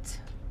lot.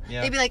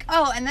 Yeah. They'd be like,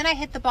 oh, and then I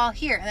hit the ball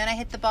here, and then I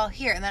hit the ball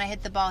here, and then I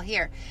hit the ball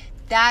here.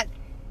 That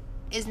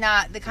is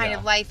not the kind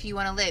of life you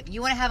want to live.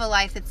 You want to have a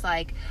life that's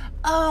like,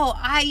 oh,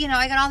 I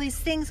got all these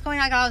things going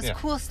on, I got all this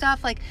cool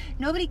stuff. Like,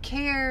 nobody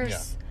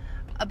cares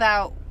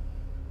about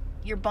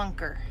your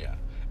bunker. Yeah.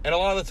 And a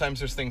lot of the times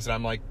there's things that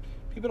I'm like,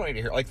 people don't need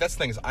to hear. Like, that's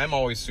things I'm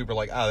always super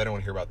like, they don't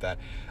want to hear about that.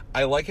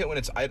 I like it when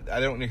it's, I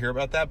don't want to hear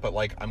about that, but,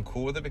 like, I'm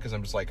cool with it because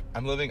I'm just like,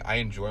 I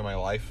enjoy my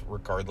life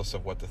regardless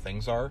of what the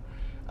things are,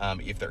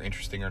 if they're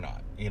interesting or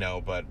not, you know,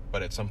 but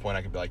at some point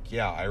I could be like,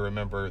 yeah, I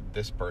remember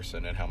this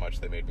person and how much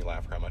they made me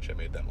laugh or how much I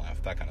made them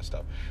laugh, that kind of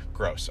stuff.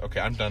 Gross. Okay,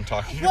 I'm done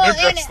talking about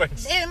gross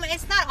things.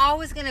 It's not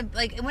always going to,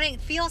 like, when it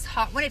feels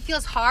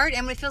hard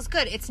and when it feels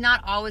good, it's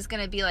not always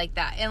going to be like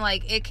that. And,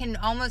 like, it can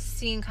almost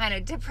seem kind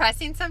of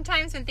depressing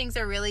sometimes when things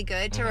are really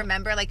good to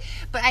remember. Like,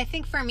 but I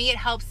think for me, it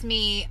helps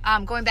me,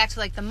 going back to,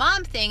 like, the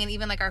mom thing and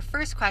even, like, our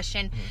first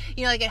question,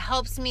 you know, like, it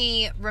helps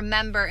me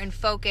remember and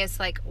focus,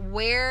 like,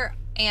 where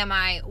am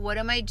I? What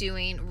am I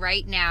doing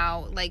right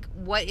now? Like,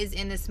 what is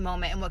in this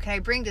moment and what can I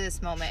bring to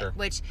this moment? Sure.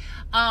 Which,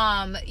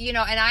 you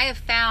know, and I have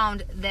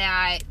found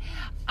that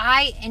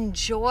I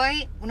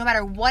enjoy, no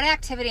matter what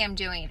activity I'm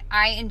doing,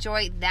 I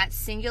enjoy that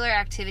singular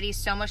activity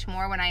so much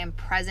more when I am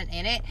present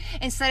in it,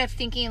 instead of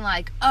thinking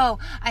like, oh,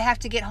 I have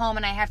to get home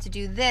and I have to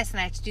do this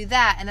and I have to do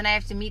that, and then I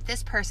have to meet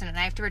this person and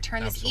I have to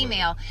return this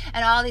email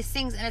and all these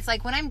things. And it's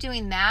like, when I'm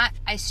doing that,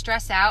 I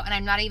stress out and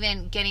I'm not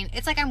even getting,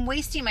 it's like I'm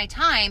wasting my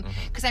time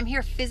because I'm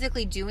here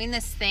physically doing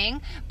this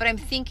thing, but I'm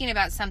thinking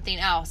about something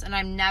else and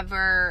I'm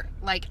never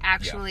like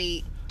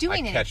actually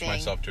doing anything. I catch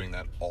myself doing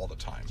that all the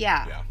time.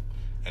 Yeah.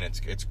 And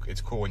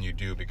it's cool when you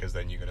do, because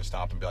then you're going to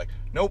stop and be like,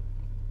 nope,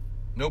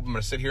 I'm going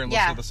to sit here and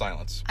listen to the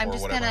silence. I'm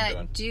just going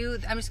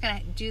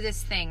to do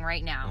this thing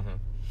right now.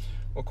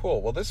 Well, cool.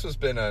 Well, this has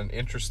been an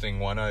interesting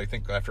one. I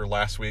think after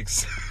last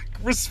week's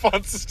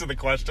responses to the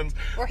questions,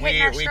 we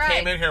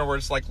came in here and we're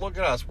just like, look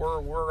at us.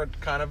 We're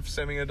kind of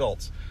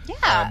semi-adults.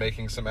 Yeah.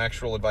 Making some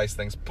actual advice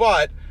things.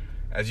 But,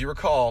 as you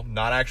recall,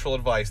 not actual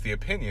advice, the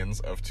opinions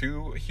of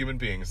two human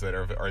beings that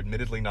are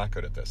admittedly not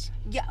good at this.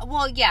 Yeah,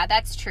 well, yeah,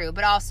 that's true.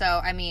 But also,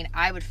 I mean,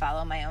 I would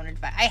follow my own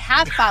advice. I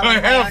have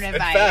followed my own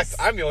advice. In fact,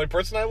 I'm the only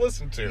person I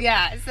listen to.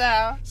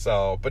 Yeah,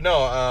 So, but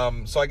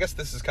no, so I guess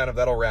this is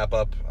that'll wrap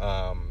up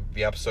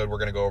the episode. We're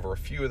going to go over a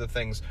few of the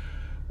things.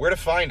 Where to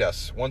find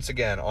us. Once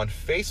again, on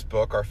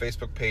Facebook, our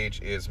Facebook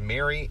page is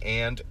Mary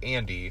and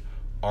Andy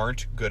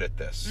Aren't Good at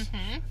This,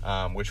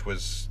 which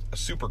was a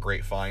super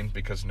great find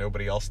because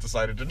nobody else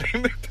decided to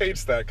name their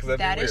page that, because that'd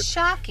be weird. That is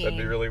shocking. That'd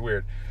be really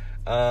weird.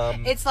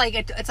 It's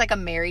like a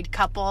married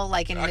couple,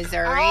 like in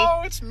Missouri.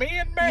 Oh, it's me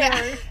and Mary.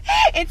 Yeah.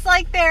 It's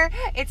like their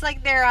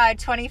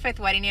 25th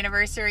wedding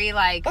anniversary.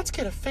 Like, let's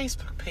get a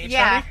Facebook page.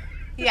 Yeah. Honey.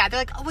 Yeah, they're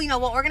like, oh,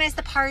 we'll organize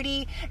the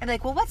party. And they're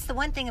like, well, what's the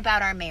one thing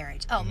about our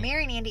marriage? Oh,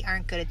 Mary and Andy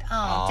aren't good at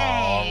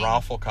dang.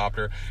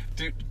 Rafflecopter.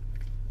 Dude,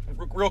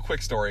 real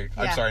quick story.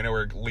 Yeah. I'm sorry, I know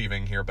we're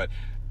leaving here, but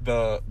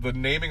the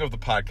naming of the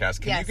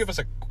podcast, can you give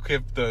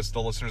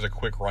the listeners a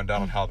quick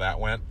rundown on how that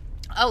went?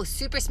 Oh,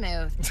 super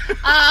smooth.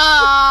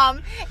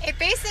 It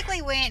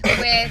basically went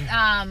with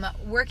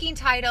working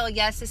title,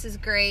 yes, this is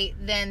great.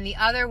 Then the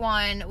other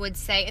one would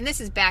say, and this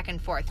is back and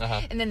forth,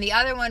 and then the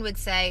other one would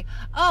say,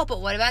 oh,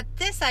 but what about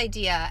this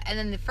idea? And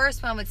then the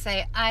first one would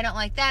say, I don't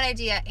like that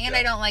idea, and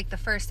I don't like the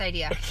first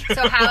idea.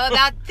 So how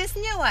about this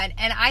new one?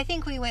 And I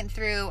think we went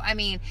through, I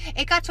mean,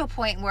 it got to a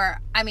point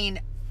where, I mean,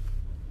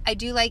 I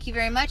do like you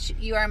very much.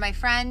 You are my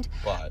friend.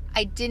 But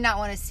I did not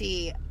want to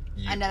see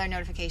another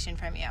notification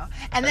from you.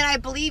 And then I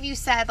believe you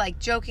said, like,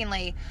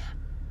 jokingly,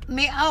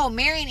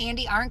 Mary and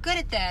Andy aren't good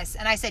at this.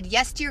 And I said,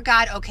 yes, dear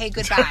God, okay,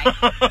 goodbye.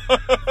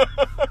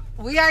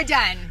 We are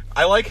done.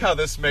 I like how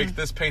this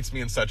paints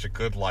me in such a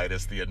good light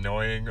as the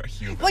annoying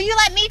human. Well, you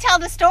let me tell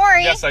the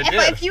story. Yes, I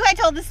did. If you had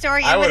told the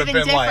story, it would have been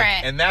different.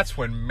 Like, and that's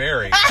when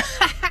Mary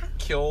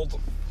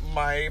killed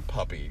my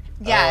puppy.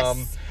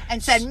 Yes.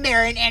 And said,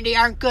 Mary and Andy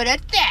aren't good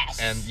at this.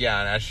 And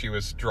as she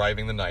was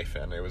driving the knife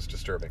in, it was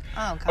disturbing.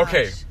 Oh, gosh.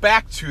 Okay,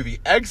 back to the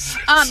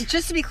exit.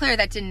 Just to be clear,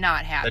 that did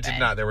not happen. That did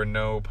not. There were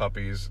no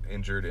puppies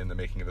injured in the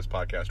making of this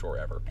podcast or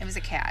ever. It was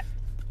a cat.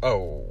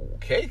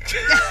 Okay.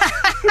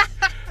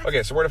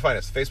 Okay, so where to find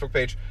us? Facebook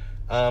page.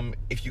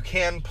 If you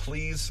can,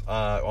 please,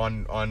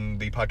 on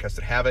the podcast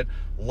that have it,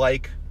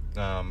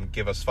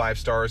 give us 5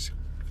 stars.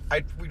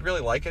 We'd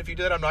really like it if you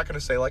did. I'm not going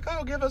to say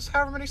give us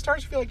however many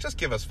stars you feel like. Just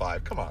give us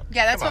 5. Come on.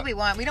 Yeah, that's what we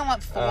want. We don't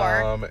want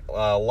 4.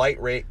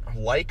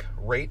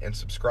 Rate, and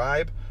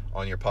subscribe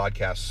on your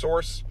podcast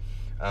source.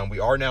 We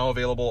are now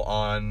available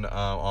on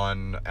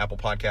Apple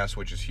Podcasts,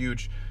 which is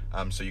huge.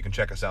 So you can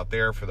check us out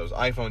there for those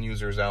iPhone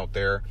users out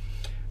there.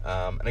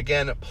 And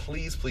again,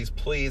 please, we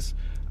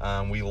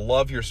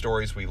love your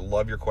stories. We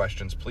love your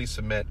questions. Please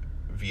submit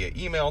via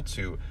email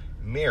to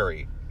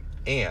Mary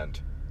and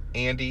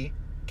Andy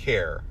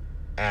Care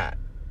at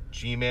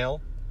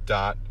gmail.com.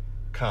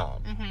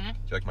 Do you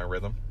like my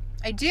rhythm?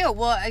 I do.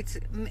 Well,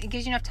 it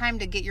gives you enough time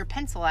to get your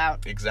pencil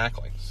out.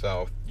 Exactly.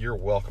 So you're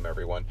welcome,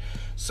 everyone.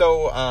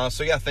 So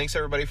yeah, thanks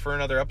everybody for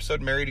another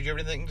episode. Mary, did you have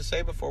anything to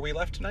say before we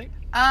left tonight?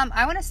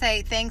 I want to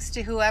say thanks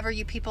to whoever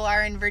you people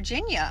are in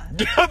Virginia.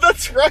 Yeah,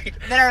 that's right.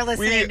 That are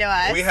listening to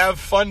us. We have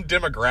fun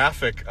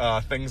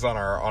demographic things on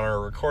our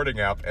recording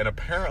app, and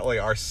apparently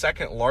our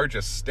second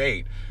largest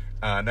state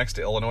next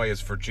to Illinois is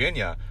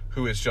Virginia,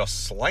 who is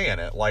just slaying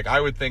it. Like,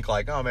 I would think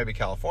maybe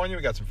California,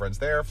 we got some friends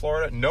there,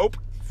 Florida. Nope,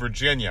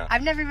 Virginia.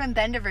 I've never even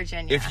been to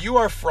Virginia. If you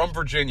are from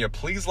Virginia,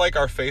 please like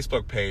our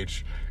Facebook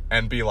page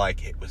and be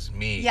like, it was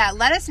me. Yeah,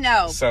 let us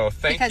know. So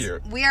thank you.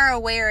 Because we are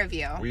aware of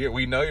you.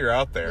 We know you're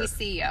out there. We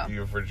see you.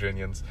 You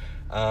Virginians.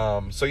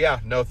 So yeah,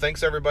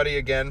 thanks everybody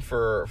again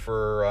for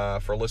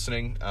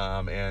listening.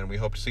 And we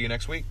hope to see you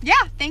next week.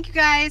 Yeah, thank you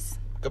guys.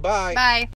 Goodbye. Bye.